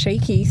bit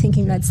cheeky,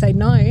 thinking they'd say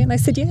no, and they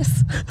said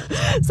yes.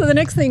 So the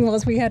next thing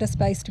was we had a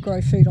space to grow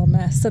food en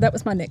masse. So that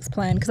was my next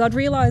plan, because I'd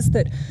realised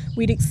that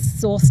we'd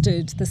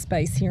exhausted the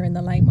space here in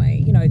the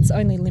laneway. It's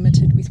only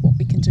limited with what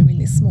we can do in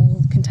this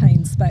small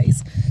contained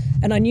space.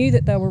 And I knew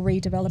that they were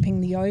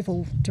redeveloping the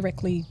oval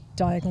directly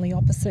diagonally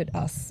opposite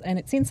us, and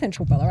it's in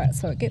central Ballarat,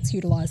 so it gets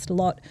utilised a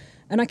lot.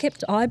 And I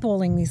kept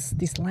eyeballing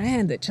this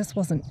land that just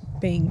wasn't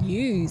being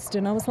used,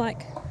 and I was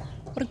like,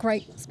 what a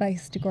great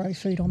space to grow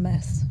food en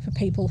masse for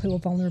people who are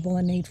vulnerable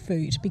and need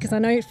food. Because I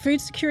know food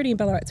security in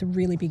Ballarat is a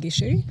really big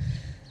issue.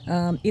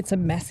 It's a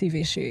massive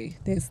issue.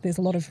 There's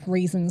a lot of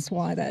reasons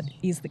why that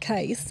is the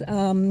case.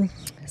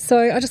 So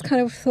I just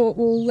kind of thought,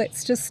 well,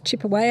 let's just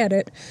chip away at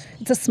it.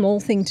 It's a small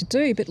thing to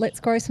do, but let's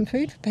grow some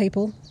food for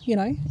people,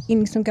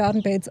 in some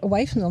garden beds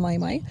away from the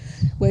laneway,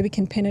 where we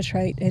can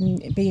penetrate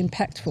and be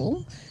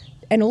impactful,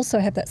 and also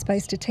have that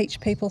space to teach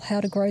people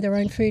how to grow their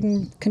own food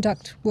and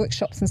conduct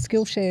workshops and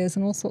skill shares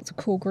and all sorts of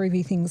cool,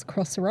 groovy things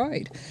across the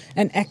road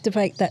and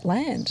activate that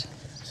land.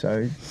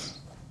 So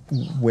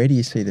where do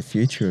you see the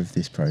future of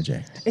this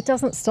project? It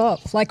doesn't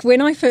stop. Like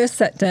when I first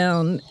sat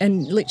down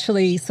and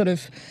literally sort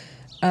of,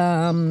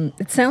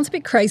 it sounds a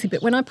bit crazy,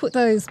 but when I put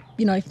those,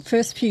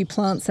 first few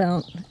plants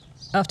out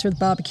after the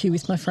barbecue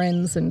with my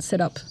friends and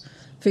set up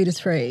Food is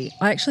Free,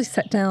 I actually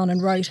sat down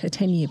and wrote a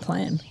 10-year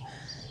plan.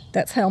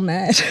 That's how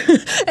mad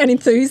and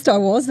enthused I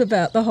was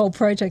about the whole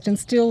project, and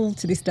still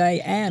to this day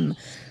am.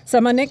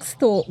 So my next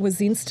thought was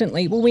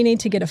instantly, well, we need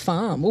to get a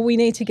farm. Well, we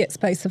need to get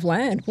space of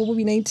land. Well,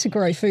 we need to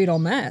grow food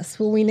en masse.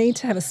 Well, we need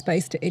to have a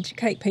space to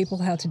educate people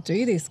how to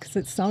do this, because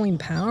it's so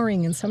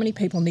empowering and so many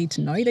people need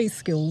to know these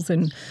skills.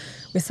 And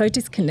we're so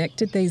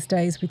disconnected these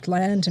days with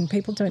land, and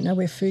people don't know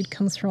where food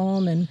comes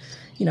from. And,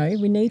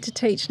 we need to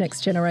teach next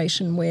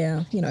generation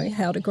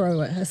how to grow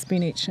a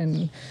spinach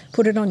and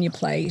put it on your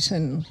plate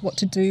and what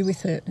to do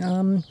with it,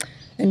 and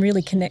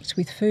really connect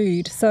with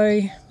food.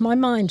 So my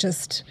mind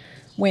just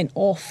went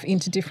off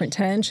into different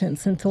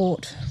tangents and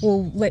thought,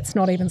 well, let's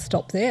not even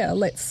stop there.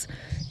 Let's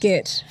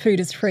get Food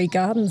is Free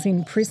gardens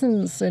in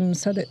prisons, and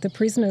so that the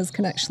prisoners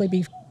can actually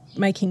be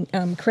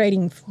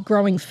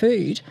growing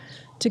food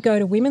to go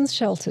to women's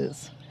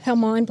shelters. How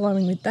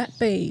mind-blowing would that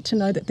be, to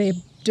know that they're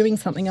doing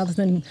something other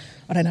than,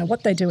 I don't know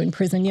what they do in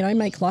prison,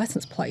 make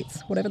license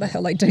plates, whatever the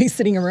hell they do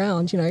sitting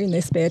around, in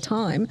their spare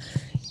time.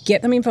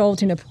 Get them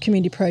involved in a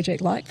community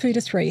project like Food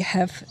is Free,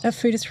 have a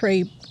Food is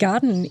Free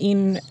garden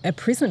in a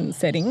prison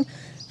setting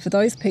for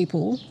those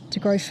people to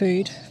grow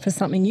food for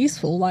something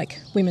useful, like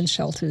women's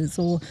shelters,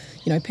 or,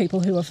 people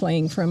who are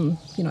fleeing from,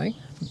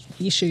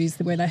 issues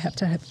where they have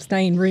to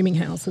stay in rooming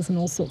houses and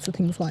all sorts of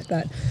things like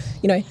that.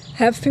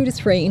 Have Food is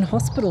Free in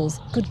hospitals.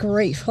 Good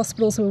grief,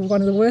 hospitals are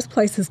one of the worst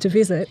places to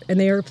visit, and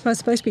they're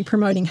supposed to be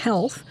promoting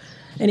health,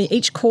 and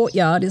each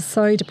courtyard is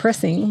so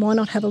depressing. Why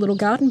not have a little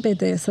garden bed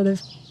there, so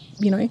they've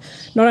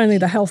not only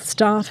the health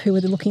staff who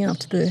are looking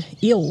after the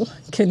ill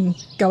can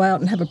go out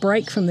and have a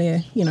break from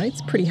their,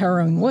 it's pretty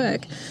harrowing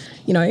work,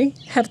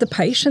 have the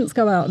patients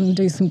go out and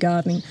do some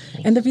gardening,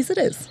 and the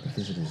visitors. The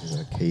visitors is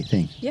a key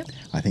thing. Yep.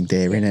 I think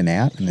they're in and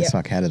out, and it's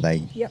like, how do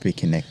they be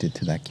connected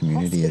to that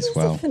community as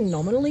well? Hospitals are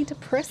phenomenally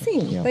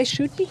depressing. Yep. They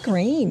should be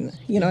green,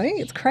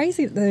 it's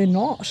crazy that they're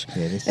not.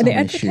 Yeah, there's and they're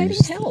some advocating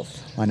issues.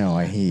 Health. I know,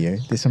 I hear you.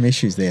 There's some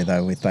issues there,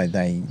 though, with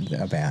they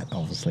about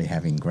obviously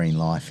having green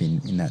life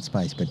in that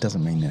space, but it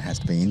doesn't mean it has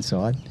to be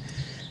inside.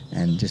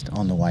 and just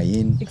on the way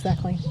in.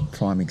 Exactly.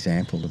 Prime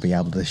example to be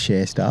able to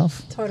share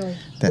stuff. Totally.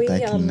 That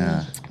they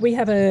can... we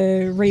have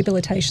a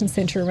rehabilitation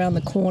centre around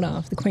the corner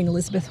of the Queen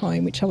Elizabeth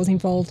home, which I was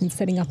involved in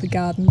setting up a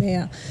garden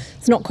there.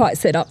 It's not quite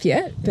set up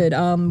yet, but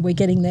we're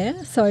getting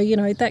there. So, you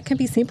know, that can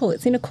be simple.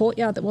 It's in a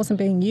courtyard that wasn't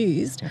being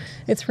used.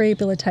 It's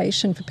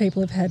rehabilitation for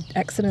people who've had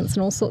accidents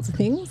and all sorts of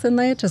things, and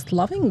they're just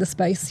loving the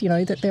space, you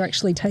know, that they're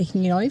actually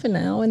taking it over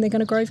now, and they're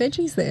going to grow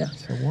veggies there.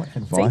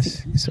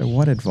 So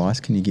what advice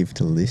can you give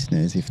to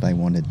listeners if they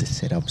wanted to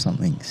set up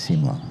something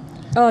similar?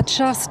 Oh,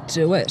 just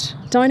do it.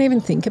 Don't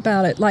even think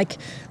about it. Like,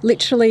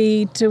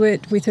 literally do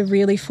it with a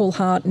really full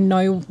heart and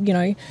know, you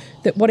know,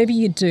 that whatever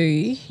you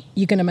do,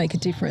 you're going to make a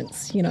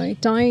difference, you know.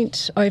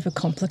 Don't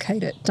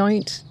overcomplicate it.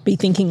 Don't be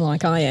thinking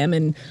like I am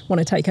and want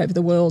to take over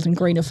the world and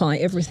greenify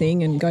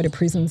everything and go to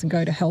prisons and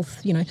go to health,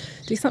 you know.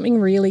 Do something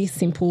really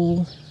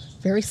simple,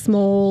 very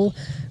small,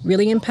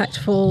 really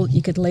impactful.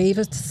 You could leave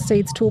a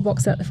seeds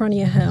toolbox out the front of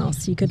your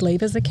house. You could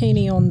leave a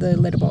zucchini on the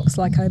letterbox,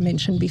 like I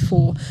mentioned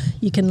before.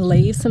 You can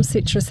leave some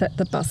citrus at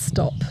the bus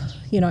stop.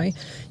 You know,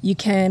 you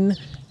can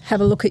have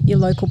a look at your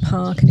local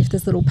park, and if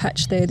there's a little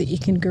patch there that you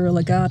can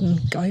guerrilla garden,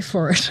 go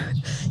for it.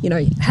 You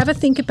know, have a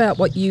think about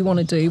what you want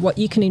to do, what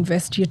you can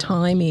invest your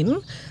time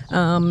in,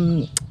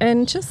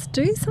 and just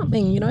do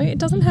something. You know, it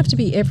doesn't have to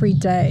be every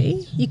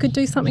day. You could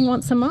do something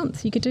once a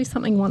month. You could do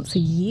something once a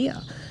year.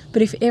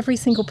 But if every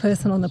single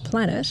person on the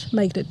planet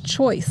made a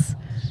choice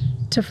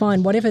to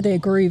find whatever their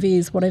groove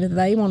is, whatever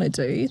they want to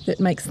do, that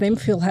makes them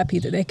feel happy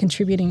that they're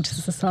contributing to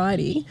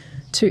society,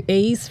 to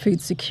ease food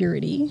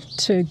security,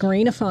 to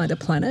greenify the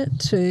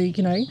planet, to,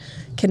 you know,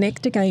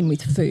 connect again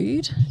with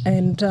food.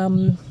 And,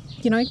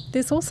 you know,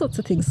 there's all sorts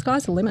of things.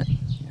 Sky's the limit.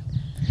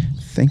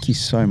 Thank you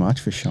so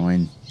much for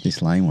showing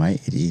this laneway.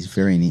 It is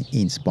very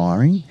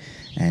inspiring,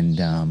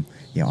 and,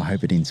 I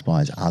hope it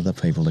inspires other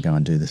people to go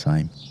and do the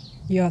same.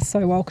 You are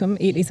so welcome.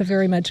 It is a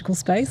very magical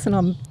space, and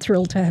I'm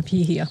thrilled to have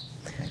you here.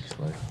 Thanks,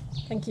 Lou.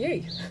 Thank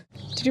you.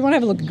 Did you want to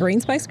have a look at green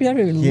space? We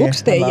haven't even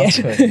looked there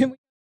yet.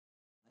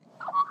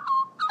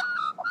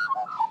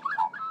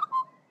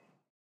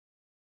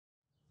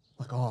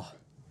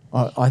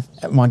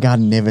 My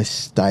garden never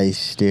stays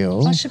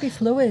still. It should be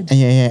fluid.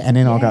 And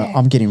then I'll go,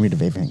 I'm getting rid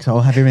of everything. So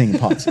I'll have everything in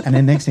pots. And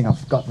then next thing,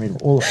 I've gotten rid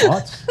of all the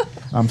pots.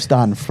 I'm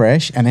starting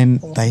fresh. And then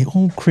they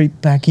all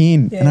creep back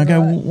in. Yeah, and I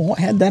go,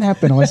 how'd that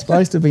happen? I was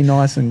supposed to be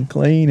nice and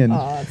clean. And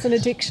it's an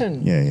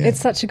addiction. Yeah. It's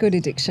such a good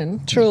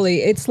addiction.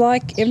 Truly. It's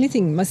like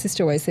anything, my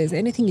sister always says,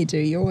 anything you do,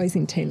 you're always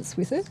intense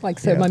with it. Like,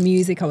 so my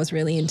music, I was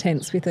really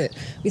intense with it.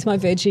 With my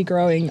veggie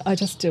growing, I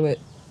just do it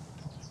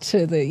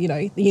to the, you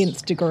know, the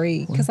nth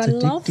degree, because I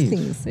love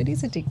things. It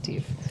is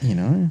addictive. You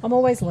know, I'm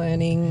always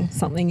learning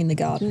something in the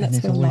garden.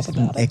 That's what I love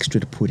about it. Extra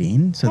to put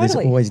in, so there's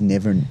always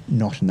never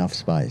not enough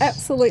space.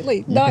 Absolutely.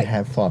 You could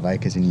have 5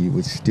 acres and you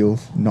would still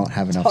not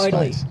have enough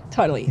space.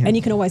 Totally. Yeah. And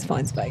you can always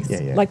find space.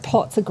 Yeah. Like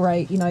pots are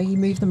great, you know, you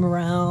move them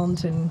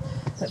around, and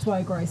that's why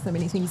I grow so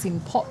many things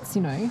in pots,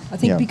 you know. I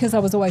think because I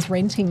was always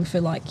renting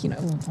for, like, you know,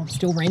 I'm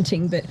still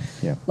renting, but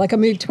like I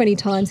moved 20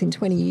 times in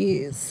 20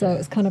 years. So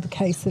it's kind of a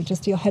case of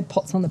just, I had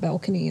pots on the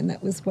balcony, and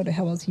that was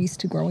how I was used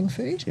to growing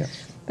food. Yeah.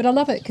 But I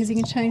love it because you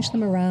can change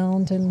them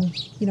around and,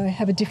 you know,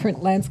 have a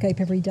different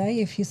landscape every day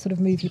if you sort of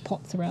move your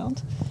pots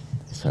around.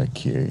 So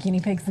cute. Guinea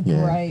pigs are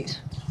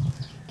great.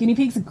 Guinea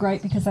pigs are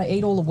great because they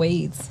eat all the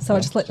weeds. So I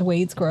just let the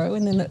weeds grow,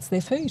 and then that's their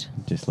food.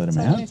 Just let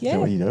them out? Yeah. Is that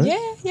what you do?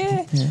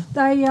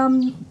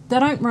 Yeah. They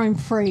don't roam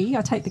free.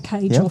 I take the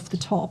cage off the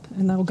top,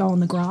 and they'll go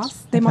on the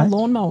grass. They're my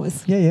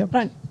lawnmowers. Yeah. I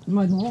don't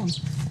mow the lawn.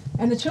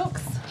 And the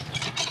chooks,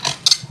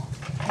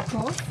 of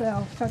course,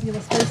 our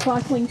fabulous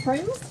recycling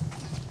friends.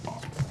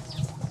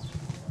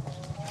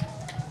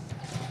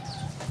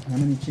 How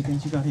many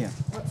chickens you got here?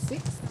 What,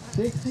 6?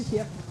 6?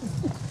 Yep.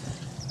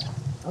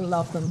 I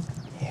love them.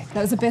 Yeah.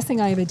 That was the best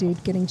thing I ever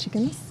did, getting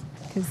chickens,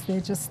 because they're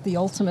just the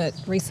ultimate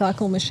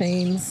recycle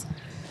machines.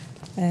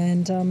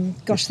 And,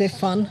 gosh, they're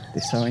fun.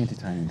 They're so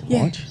entertaining to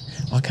watch.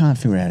 I can't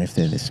figure out if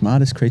they're the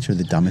smartest creature or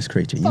the dumbest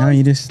creature. You know,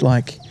 you just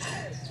like...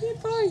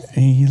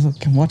 And you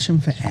can watch them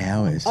for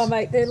hours. Oh,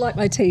 mate, they're like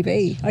my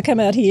TV. I come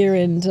out here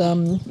and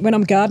when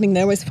I'm gardening,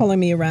 they always follow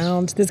me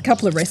around. There's a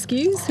couple of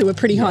rescues who are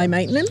pretty high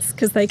maintenance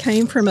because they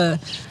came from a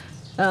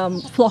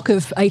flock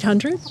of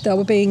 800. They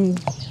were being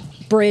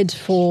bred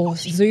for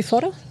zoo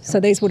fodder.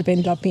 So these would have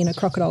ended up in a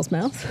crocodile's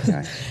mouth.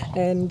 Okay.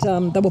 And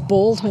they were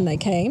bald when they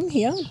came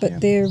here, but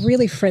they're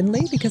really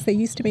friendly because they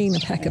used to be in a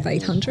pack of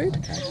 800.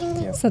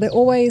 Okay. Yep. So they're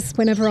always,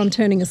 whenever I'm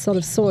turning a sod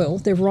of soil,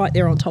 they're right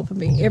there on top of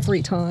me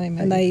every time.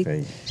 And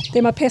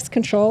they're my pest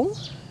control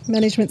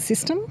management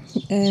system,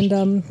 and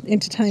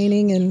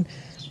entertaining, and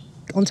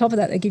on top of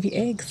that, they give you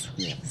eggs.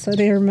 Yeah. So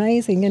they're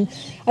amazing. And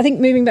I think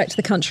moving back to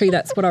the country,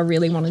 that's what I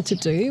really wanted to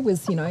do,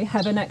 was, you know,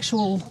 have an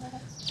actual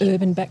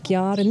urban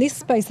backyard. And this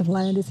space of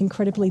land is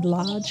incredibly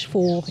large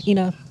for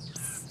inner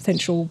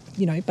central,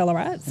 you know,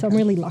 Ballarat. So I'm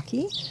really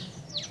lucky,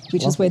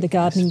 which is where the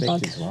gardening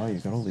bug... as well.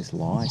 You've got all this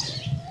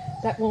light.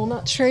 That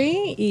walnut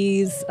tree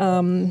is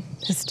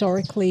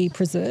historically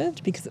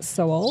preserved because it's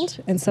so old,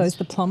 and so is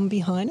the plum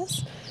behind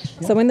us.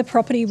 Yep. So when the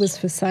property was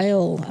for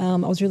sale, I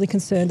was really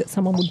concerned that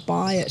someone would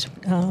buy it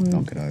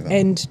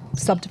and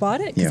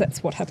subdivide it, because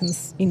that's what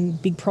happens in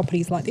big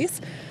properties like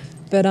this.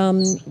 But I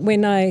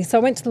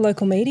went to the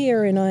local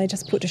media and I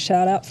just put a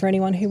shout out for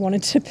anyone who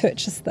wanted to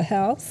purchase the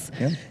house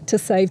to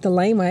save the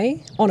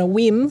laneway on a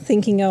whim,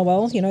 thinking, oh,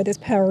 well, there's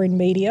power in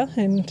media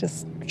and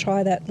just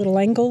try that little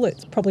angle.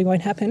 It probably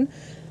won't happen.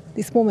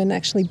 This woman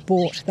actually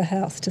bought the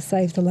house to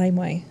save the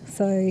laneway.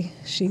 So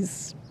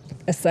she's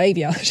a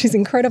saviour. She's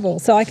incredible.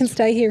 So I can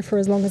stay here for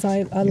as long as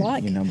I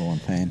like. Your number one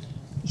fan.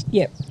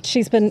 Yeah,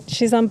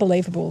 she's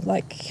unbelievable.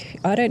 Like,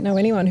 I don't know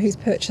anyone who's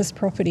purchased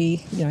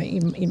property,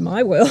 in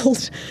my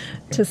world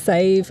to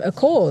save a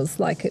cause.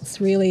 Like,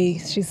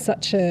 she's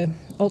such a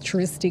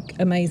altruistic,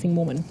 amazing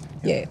woman.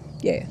 Yeah.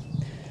 Yeah,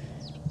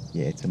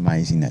 it's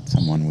amazing that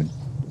someone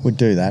would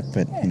do that,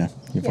 but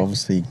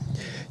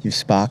you've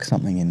sparked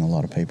something in a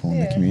lot of people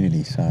in the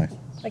community, so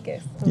I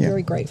guess I'm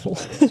very grateful.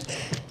 So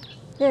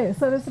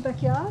there's the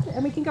backyard,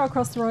 and we can go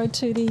across the road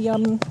to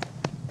the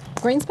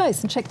green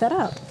space and check that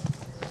out.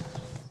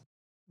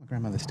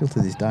 Grandmother still to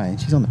this day,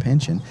 and she's on the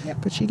pension,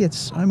 but she gets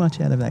so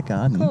much out of that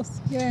garden. Of course,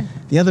 yeah.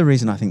 The other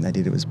reason I think they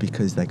did it was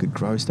because they could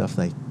grow stuff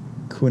they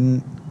couldn't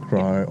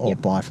grow or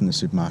buy from the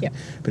supermarket,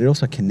 but it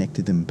also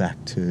connected them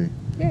back to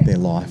their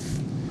life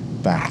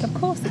back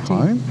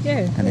home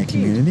and their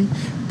community.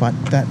 But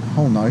that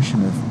whole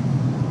notion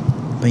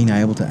of being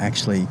able to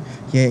actually,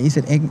 is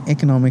it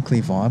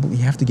economically viable? You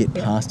have to get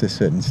past a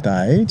certain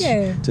stage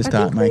to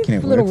start making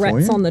it work for you. Little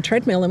rats on the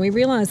treadmill, and we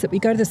realise that we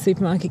go to the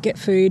supermarket, get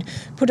food,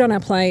 put it on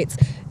our plates,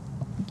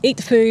 eat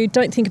the food,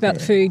 don't think about the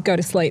food, go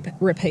to sleep,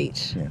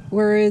 repeat. Yeah.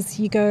 Whereas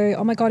you go,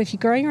 oh my God, if you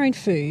grow your own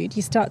food,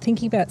 you start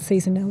thinking about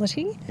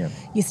seasonality. Yep.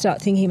 You start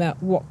thinking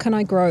about, what can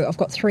I grow? I've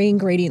got 3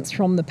 ingredients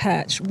from the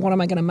patch. What am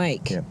I going to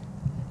make? Yep.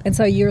 And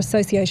so your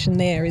association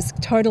there is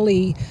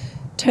totally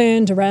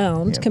turned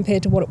around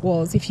compared to what it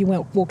was if you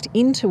walked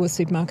into a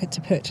supermarket to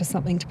purchase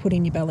something to put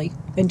in your belly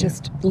and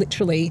just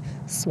literally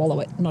swallow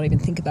it, not even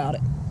think about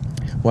it.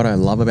 What I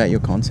love about your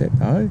concept,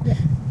 though,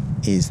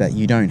 is that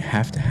you don't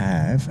have to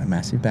have a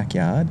massive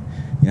backyard.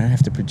 You don't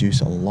have to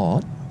produce a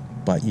lot,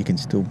 but you can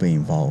still be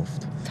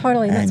involved.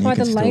 Totally. And that's why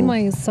the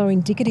laneway is so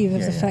indicative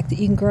of the fact that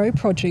you can grow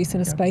produce in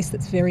a space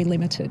that's very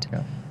limited.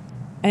 Yeah.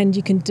 And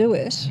you can do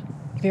it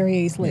very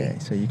easily. Yeah,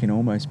 so you can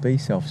almost be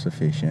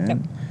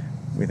self-sufficient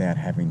without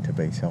having to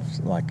be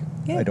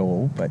at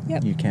all, but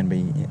you can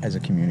be, as a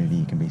community,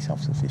 you can be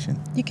self-sufficient.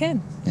 You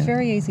can. It's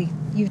very easy.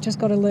 You've just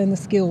got to learn the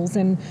skills,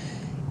 and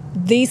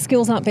these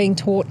skills aren't being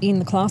taught in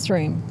the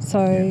classroom.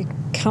 So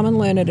come and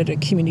learn it at a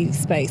community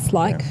space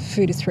like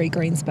Food is Free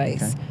Green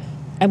Space. Okay.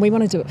 And we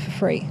want to do it for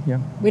free. Yeah.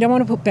 We don't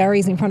want to put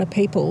barriers in front of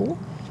people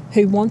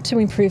who want to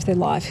improve their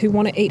life, who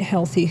want to eat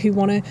healthy, who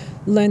want to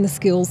learn the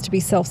skills to be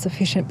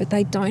self-sufficient, but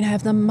they don't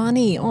have the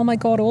money. Oh my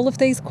God, all of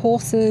these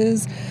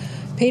courses,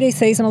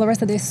 PDCs and all the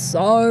rest of it, they're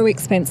so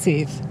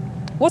expensive.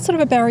 What sort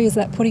of a barrier is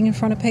that putting in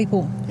front of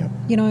people?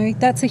 Yep.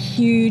 That's a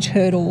huge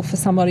hurdle for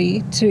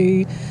somebody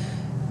to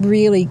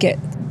really get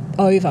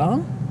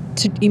over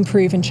to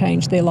improve and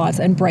change their lives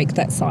and break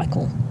that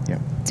cycle. Yeah.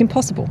 It's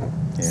impossible.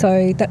 Yeah.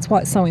 So that's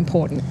why it's so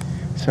important.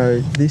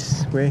 So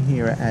we're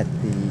here at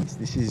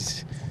this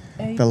is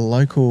the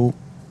local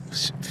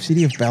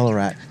City of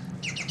Ballarat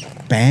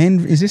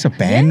band. Is this a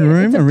band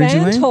room it's a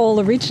originally? Band hall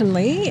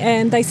originally,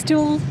 and they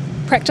still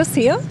practice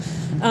here.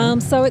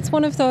 So it's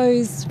one of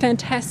those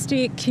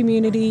fantastic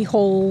community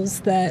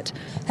halls that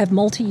have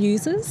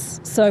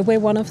multi-users. So we're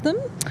one of them.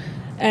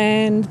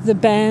 And the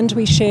band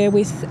we share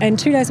with, and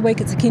 2 days a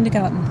week it's a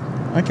kindergarten.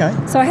 Okay.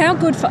 So how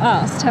good for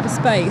us to have a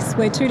space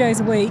where 2 days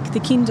a week the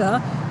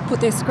kinder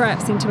put their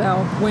scraps into our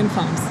worm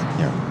farms.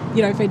 Yeah.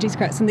 Veggie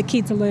scraps, and the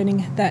kids are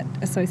learning that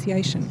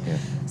association. Yeah.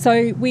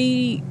 So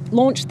we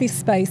launched this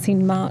space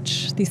in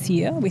March this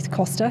year with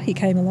Costa. He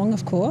came along,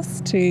 of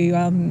course, to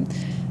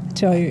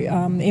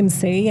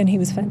MC, and he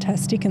was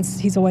fantastic, and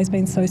he's always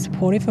been so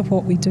supportive of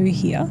what we do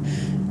here.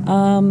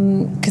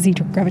 Because he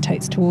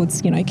gravitates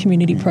towards,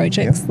 community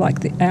projects like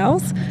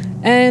ours.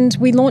 And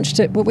we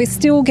launched it, but we're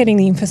still getting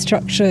the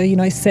infrastructure,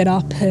 set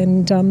up.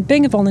 And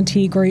being a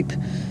volunteer group,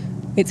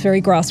 it's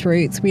very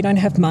grassroots. We don't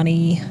have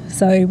money.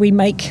 So we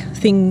make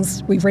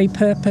things, we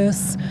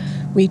repurpose.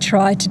 We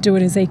try to do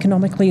it as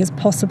economically as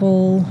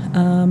possible.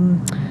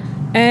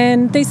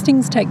 And these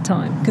things take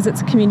time because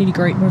it's a community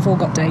group and we've all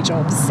got day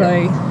jobs.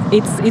 So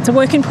it's a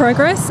work in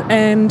progress.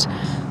 And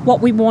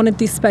what we wanted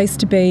this space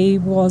to be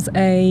was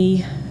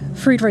a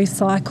food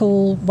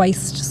recycle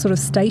waste sort of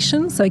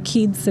station, so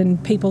kids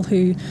and people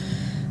who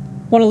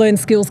want to learn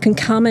skills can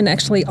come and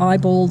actually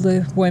eyeball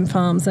the worm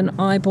farms and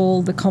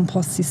eyeball the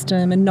compost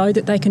system and know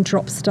that they can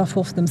drop stuff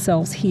off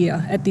themselves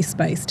here at this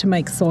space to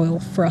make soil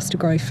for us to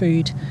grow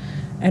food.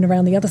 And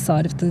around the other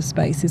side of the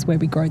space is where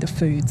we grow the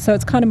food. So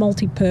it's kind of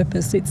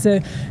multi-purpose. It's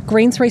a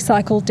greens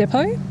recycle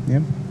depot,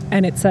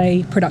 and it's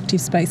a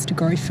productive space to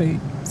grow food.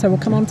 So we'll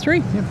come on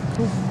through. Yep,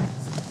 cool.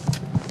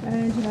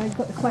 And, you've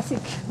got the classic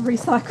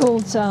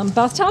recycled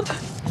bathtub,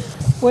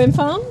 worm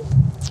farm.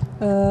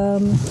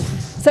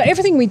 So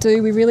everything we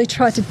do, we really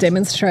try to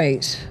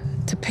demonstrate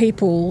to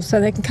people so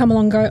they can come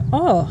along and go,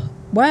 oh,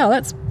 wow,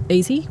 that's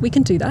easy. We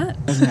can do that.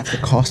 It doesn't have to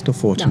cost a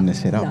fortune to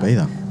set up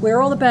either. We're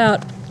all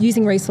about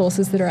using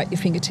resources that are at your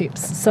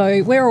fingertips.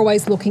 So we're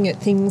always looking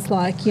at things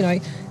like,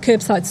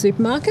 curbside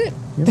supermarket.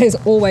 Yep. There's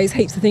always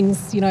heaps of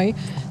things,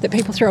 that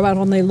people throw out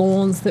on their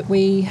lawns that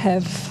we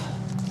have,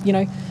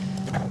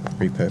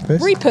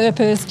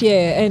 repurposed,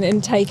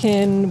 and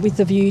taken with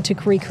the view to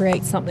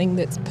recreate something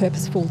that's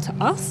purposeful to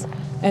us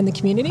and the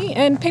community.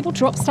 And people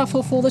drop stuff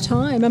off all the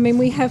time. I mean,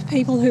 we have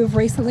people who have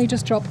recently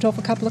just dropped off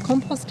a couple of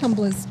compost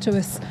tumblers to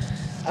us.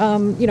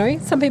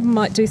 Some people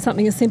might do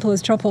something as simple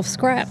as drop off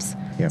scraps.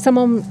 Yep.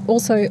 Someone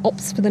also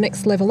opts for the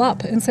next level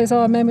up and says,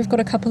 oh man, we've got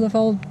a couple of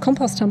old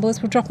compost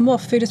tumblers, we'll drop them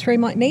off, 2 to 3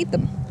 might need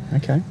them.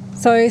 Okay.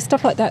 So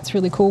stuff like that's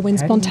really cool when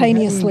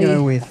spontaneously... How do you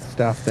go with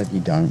stuff that you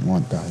don't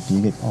want though? Do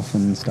you get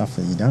often stuff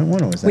that you don't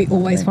want, or is that... We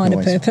always find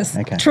a purpose.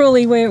 Okay.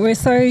 Truly, we're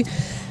so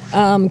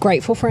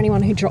grateful for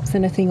anyone who drops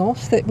anything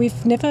off that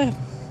we've never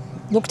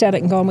looked at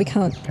it and gone, we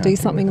can't do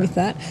something with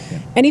that.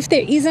 Yep. And if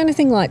there is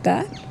anything like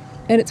that,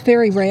 and it's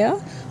very rare,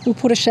 we'll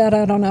put a shout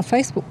out on our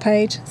Facebook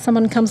page.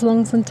 Someone comes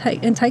along and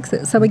takes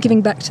it. So we're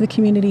giving back to the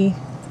community.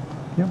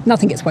 Yep.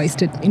 Nothing gets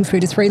wasted in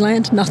Food is Free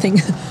land, nothing.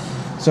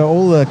 So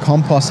all the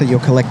compost that you're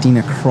collecting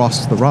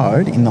across the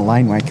road in the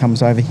laneway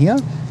comes over here?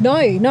 No,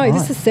 right.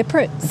 This is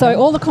separate. Okay. So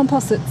all the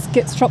compost that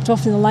gets dropped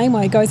off in the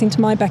laneway goes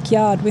into my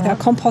backyard with our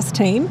compost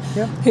team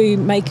who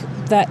make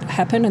that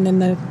happen, and then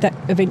that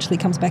eventually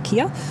comes back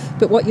here.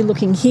 But what you're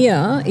looking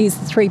here is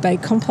the 3-bay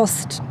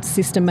compost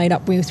system made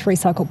up with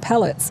recycled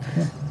pallets.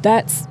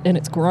 Yeah. And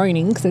it's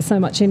groaning because there's so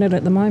much in it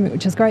at the moment,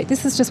 which is great.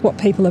 This is just what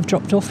people have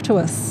dropped off to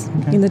us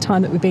in the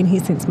time that we've been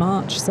here since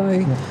March.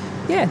 So,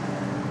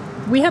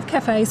 we have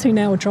cafes who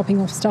now are dropping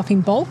off stuff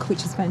in bulk,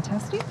 which is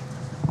fantastic.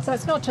 So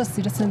it's not just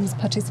citizens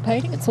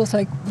participating, it's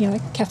also,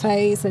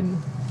 cafes and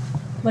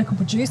local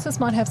producers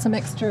might have some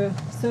extra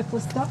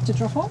surplus stuff to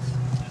drop off.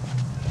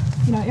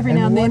 Every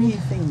now and then. What do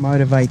you think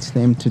motivates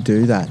them to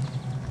do that?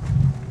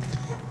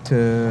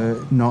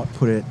 To not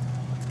put it,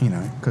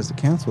 because the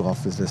council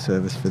offers a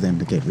service for them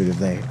to get rid of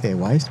their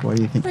waste. Why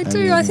do you think they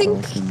do? I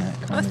think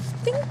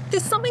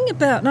there's something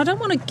about, and I don't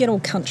want to get all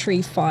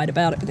country-fied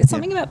about it, but there's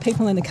something about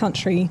people in the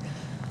country.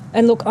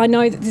 And look, I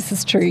know that this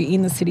is true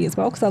in the city as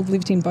well because I've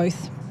lived in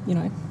both,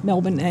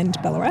 Melbourne and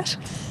Ballarat.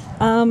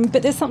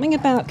 But there's something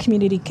about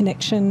community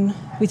connection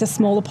with a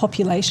smaller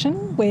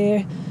population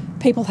where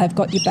people have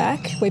got your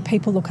back, where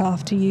people look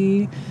after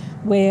you,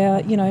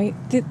 where,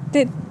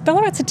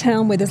 Ballarat's a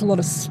town where there's a lot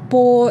of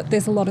sport,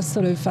 there's a lot of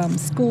sort of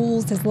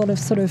schools, there's a lot of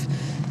sort of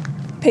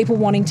people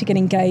wanting to get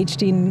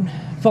engaged in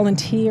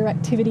volunteer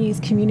activities,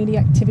 community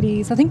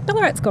activities. I think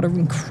Ballarat's got an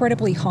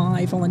incredibly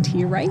high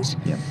volunteer rate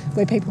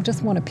where people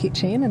just want to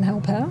pitch in and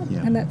help out.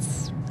 Yep. And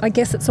I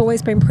guess it's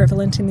always been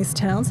prevalent in this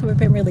town, so we've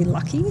been really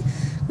lucky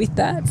with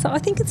that. So I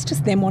think it's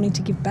just them wanting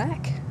to give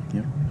back.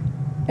 Yep.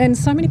 And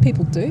so many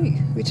people do,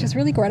 which is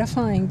really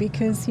gratifying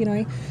because,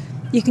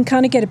 you can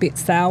kind of get a bit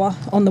sour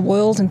on the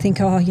world and think,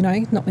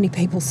 not many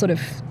people sort of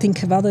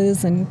think of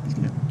others. And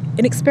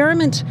an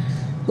experiment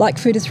like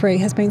Food is Free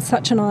has been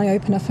such an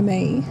eye-opener for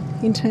me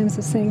in terms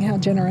of seeing how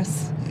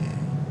generous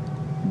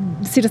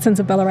citizens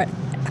of Ballarat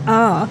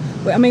are.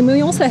 I mean,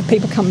 we also have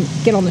people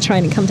get on the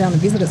train and come down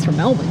and visit us from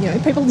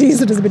Melbourne. People use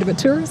it as a bit of a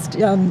tourist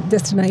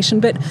destination.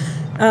 But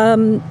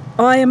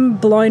I am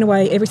blown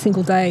away every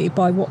single day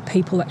by what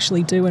people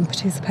actually do and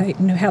participate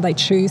and how they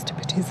choose to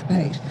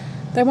participate.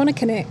 They want to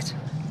connect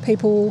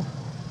people,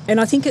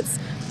 and I think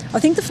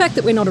the fact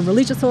that we're not a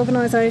religious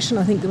organisation,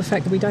 I think the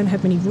fact that we don't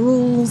have many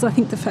rules, I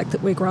think the fact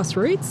that we're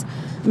grassroots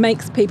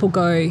makes people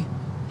go,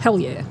 hell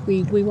yeah,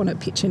 we want to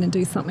pitch in and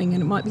do something,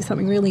 and it might be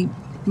something really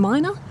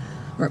minor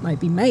or it might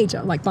be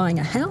major, like buying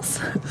a house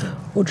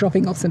or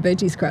dropping off some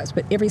veggie scraps,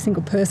 but every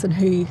single person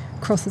who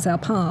crosses our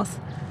path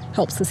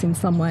helps us in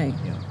some way,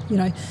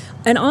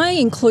 And I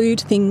include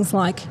things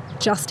like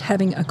just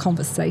having a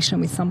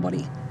conversation with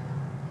somebody.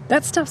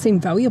 That stuff's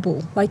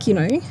invaluable.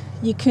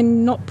 You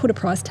cannot put a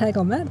price tag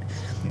on that.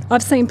 Yeah.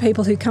 I've seen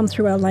people who come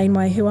through our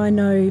laneway who I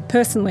know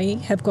personally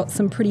have got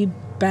some pretty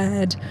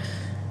bad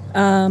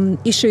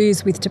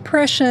issues with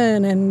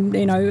depression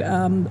and,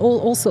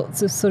 all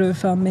sorts of sort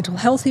of mental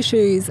health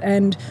issues.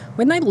 And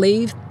when they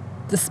leave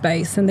the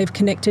space and they've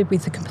connected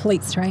with a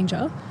complete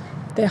stranger,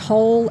 their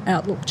whole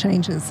outlook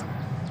changes.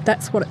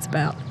 That's what it's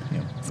about.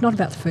 Yeah. It's not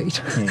about the food.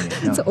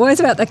 It's always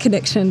about the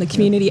connection, the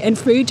community. And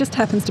food just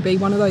happens to be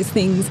one of those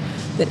things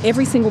that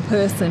every single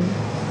person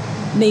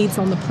needs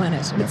on the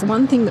planet. It's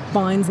one thing that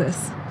binds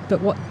us, but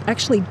what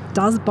actually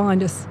does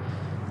bind us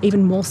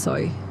even more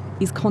so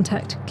is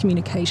contact,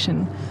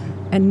 communication,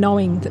 and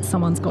knowing that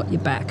someone's got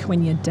your back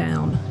when you're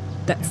down.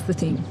 That's the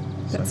thing.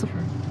 That's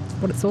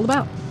what it's all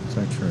about.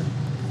 So true.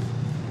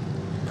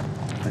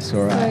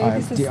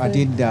 I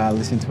did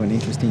listen to an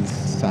interesting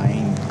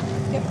saying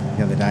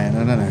the other day, and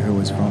I don't know who it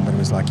was from, but it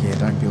was like,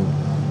 don't build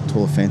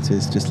tall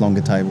fences, just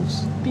longer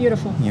tables.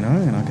 Beautiful. And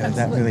I go,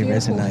 that really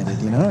resonated,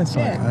 It's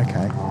like,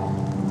 okay.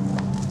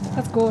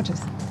 That's gorgeous.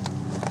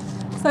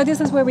 So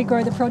this is where we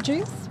grow the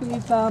produce.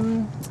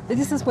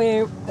 This is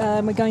where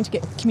we're going to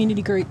get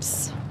community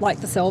groups like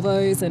the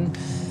Salvos, and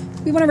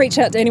we want to reach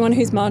out to anyone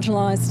who's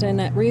marginalised and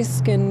at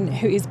risk and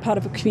who is part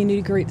of a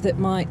community group that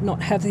might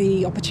not have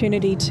the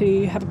opportunity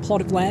to have a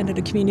plot of land at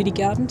a community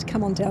garden to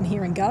come on down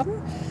here and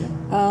garden.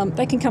 Yep.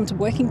 They can come to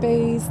Working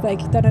Bees. They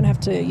don't have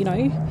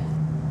to,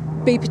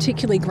 be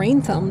particularly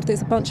green-thumbed.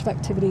 There's a bunch of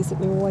activities that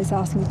we're always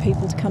asking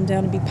people to come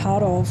down and be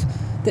part of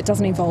that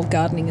doesn't involve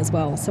gardening as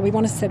well. So we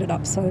want to set it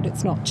up so that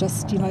it's not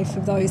just, for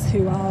those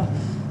who are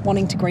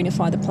wanting to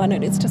greenify the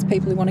planet. It's just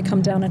people who want to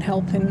come down and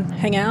help and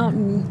hang out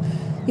and,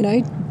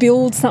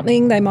 build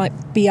something. They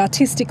might be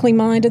artistically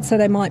minded, so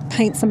they might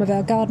paint some of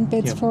our garden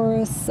beds yep. for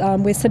us.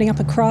 We're setting up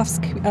a crafts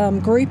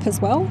group as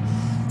well.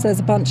 So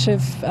there's a bunch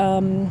of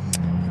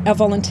our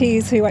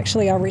volunteers who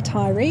actually are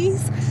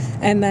retirees,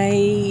 and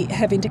they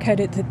have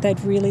indicated that they'd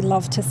really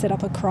love to set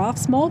up a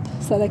crafts mob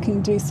so they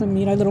can do some,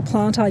 little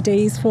plant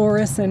IDs for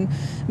us and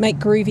make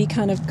groovy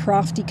kind of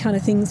crafty kind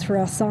of things for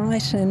our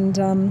site. And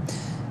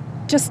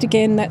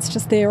that's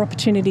just their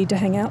opportunity to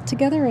hang out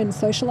together and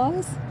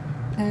socialise.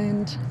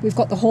 And we've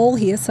got the hall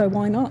here, so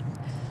why not?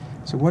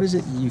 So what is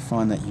it you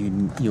find that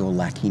you're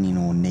lacking in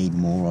or need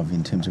more of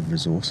in terms of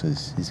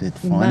resources? Is it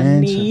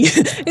finance? Money.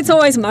 It's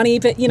always money,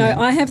 but,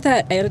 I have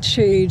that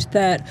attitude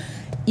that,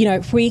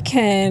 if we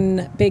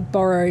can beg,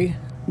 borrow,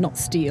 not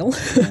steal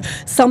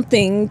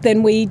something,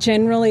 then we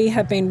generally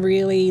have been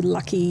really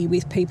lucky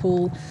with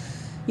people,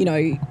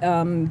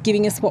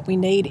 giving us what we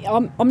need.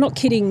 I'm not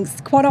kidding.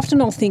 Quite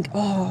often I'll think,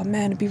 oh,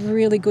 man, it'd be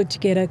really good to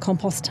get a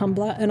compost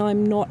tumbler, and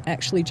I'm not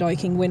actually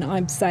joking when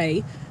I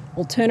say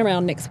I'll turn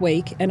around next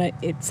week and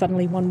it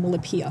suddenly one will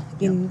appear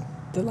in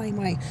the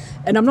laneway.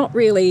 And I'm not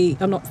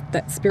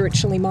that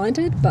spiritually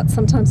minded, but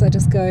sometimes I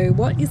just go,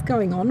 what is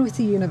going on with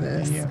the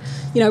universe?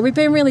 Yeah. We've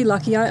been really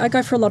lucky. I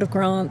go for a lot of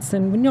grants,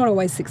 and we're not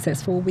always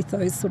successful with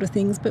those sort of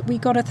things, but we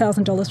got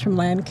 $1,000 from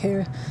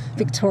Landcare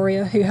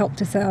Victoria, who helped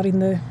us out in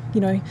the,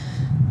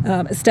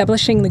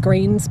 establishing the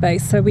green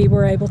space. So we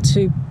were able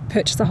to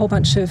purchase a whole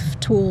bunch of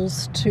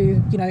tools to,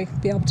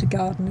 be able to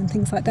garden and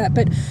things like that.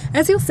 But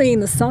as you'll see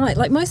in the site,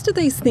 like most of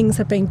these things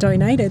have been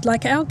donated.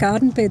 Like our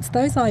garden beds,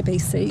 those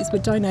IBCs were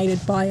donated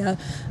by a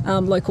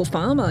local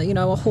farmer,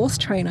 a horse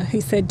trainer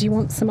who said, do you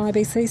want some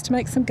IBCs to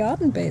make some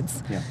garden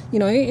beds?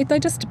 Yeah. They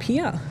just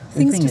appear.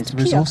 Things just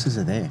appear. Resources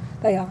are there.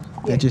 They are.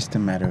 They're just a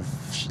matter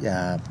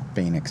of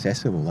being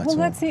accessible, that's all.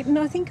 Well, that's it. And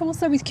I think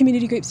also with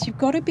community groups, you've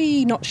got to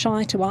be not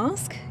shy to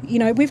ask.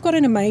 We've got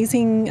an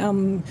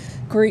amazing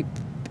group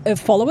of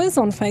followers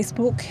on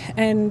Facebook,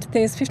 and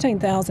there's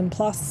 15,000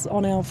 plus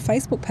on our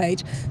Facebook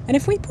page. And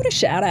if we put a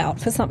shout out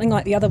for something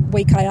like the other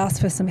week, I asked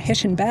for some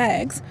Hessian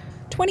bags,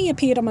 20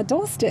 appeared on my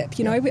doorstep,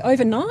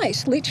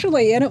 overnight,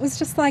 literally. And it was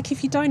just like,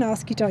 if you don't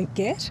ask, you don't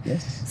get.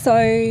 Yes.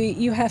 So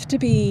you have to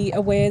be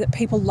aware that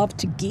people love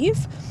to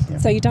give.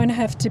 Yep. So you don't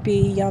have to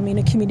be in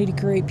a community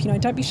group.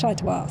 Don't be shy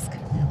to ask.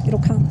 Yep.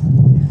 It'll come.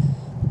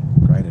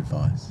 Yeah. Great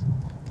advice.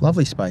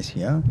 Lovely space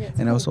here, and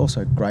cool. It was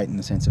also great in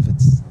the sense of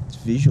it's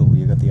visual.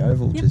 You've got the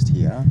oval just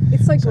here.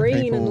 It's so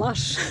green and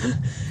lush.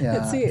 Yeah,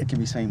 that's it. It can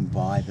be seen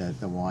by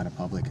the wider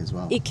public as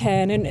well. It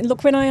can, and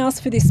look, when I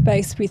asked for this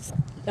space with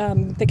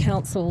the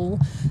council,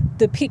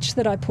 the pitch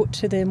that I put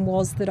to them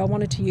was that I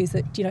wanted to use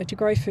it, to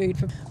grow food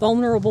for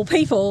vulnerable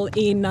people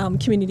in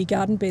community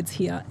garden beds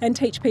here and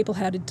teach people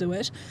how to do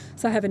it.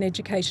 So have an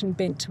education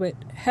bent to it,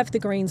 have the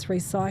greens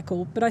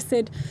recycled. But I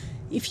said,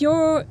 if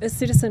you're a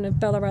citizen of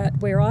Ballarat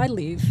where I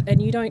live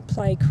and you don't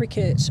play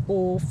cricket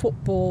or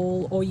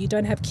football, or you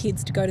don't have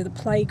kids to go to the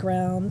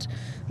playground,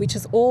 which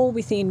is all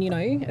within,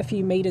 a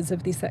few metres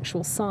of this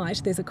actual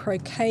site, there's a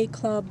croquet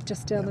club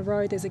just down the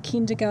road, there's a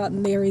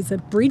kindergarten, there is a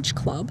bridge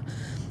club.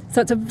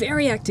 So it's a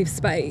very active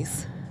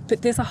space.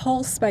 But there's a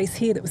whole space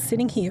here that was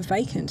sitting here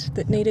vacant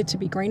that needed to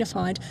be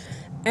greenified.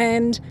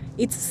 And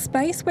it's a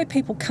space where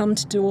people come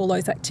to do all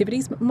those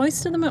activities, but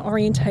most of them are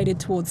orientated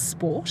towards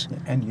sport. Yeah,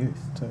 and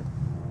youth too.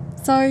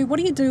 So what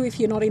do you do if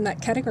you're not in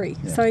that category?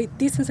 Yeah. So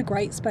this is a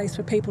great space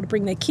for people to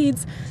bring their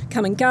kids,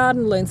 come and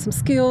garden, learn some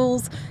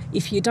skills.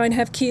 If you don't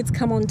have kids,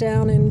 come on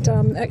down and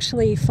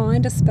actually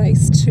find a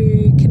space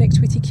to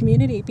connect with your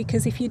community,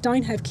 because if you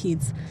don't have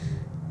kids,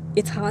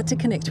 it's hard to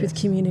connect with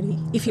community.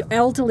 If you're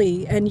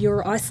elderly and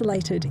you're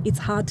isolated, it's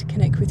hard to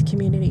connect with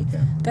community.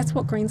 Yeah. That's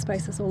what Green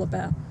Space is all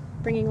about,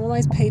 bringing all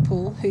those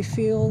people who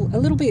feel a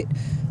little bit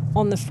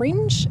on the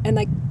fringe and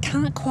they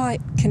can't quite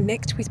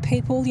connect with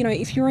people.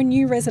 If you're a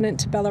new resident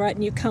to Ballarat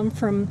and you come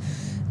from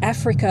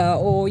Africa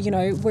or,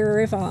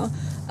 wherever,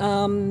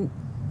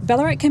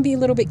 Ballarat can be a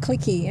little bit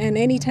cliquey, and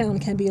any town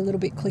can be a little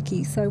bit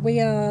cliquey. So we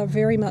are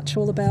very much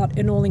all about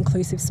an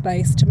all-inclusive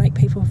space to make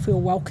people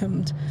feel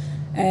welcomed,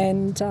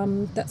 and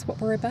that's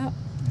what we're about.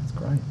 That's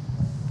great.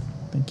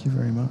 Thank you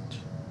very much.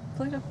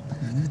 Pleasure.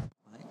 Mm-hmm.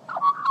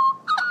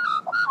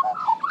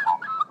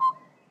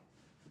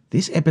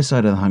 This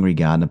episode of the Hungry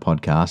Gardener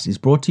podcast is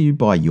brought to you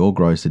by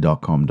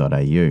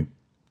yourgrocer.com.au.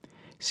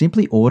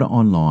 Simply order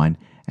online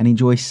and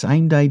enjoy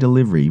same-day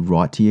delivery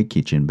right to your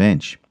kitchen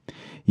bench.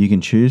 You can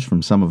choose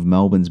from some of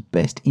Melbourne's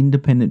best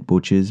independent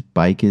butchers,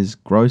 bakers,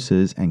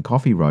 grocers and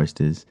coffee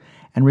roasters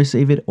and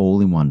receive it all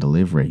in one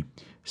delivery.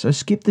 So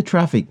skip the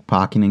traffic,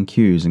 parking and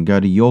queues and go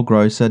to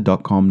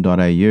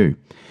yourgrocer.com.au.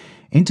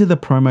 Enter the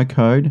promo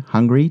code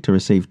HUNGRY to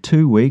receive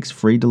 2 weeks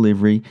free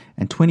delivery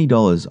and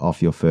 $20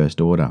 off your first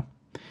order.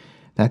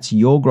 That's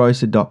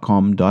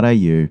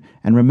yourgrocer.com.au,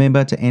 and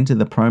remember to enter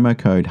the promo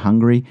code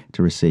HUNGRY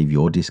to receive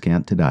your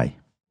discount today.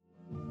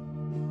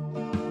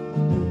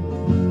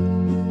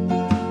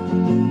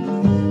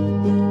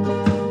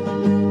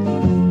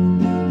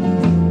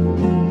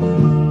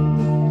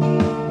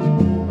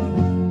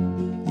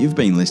 You've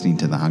been listening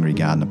to the Hungry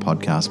Gardener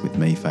podcast with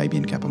me,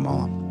 Fabian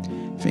Capamola.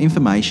 For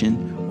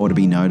information or to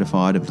be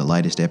notified of the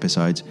latest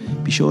episodes,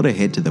 be sure to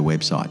head to the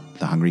website,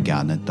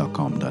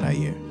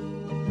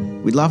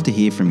 thehungrygardener.com.au. We'd love to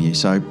hear from you,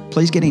 so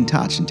please get in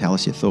touch and tell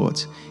us your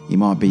thoughts. It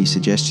might be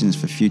suggestions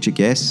for future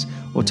guests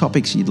or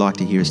topics you'd like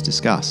to hear us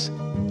discuss.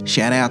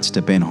 Shout outs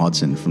to Ben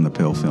Hodson from the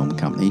Pearl Film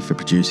Company for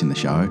producing the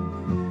show,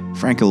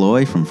 Frank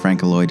Alloy from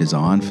Frank Alloy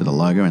Design for the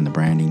logo and the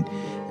branding,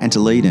 and to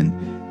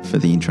Leiden for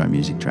the intro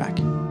music track.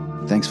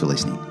 Thanks for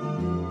listening.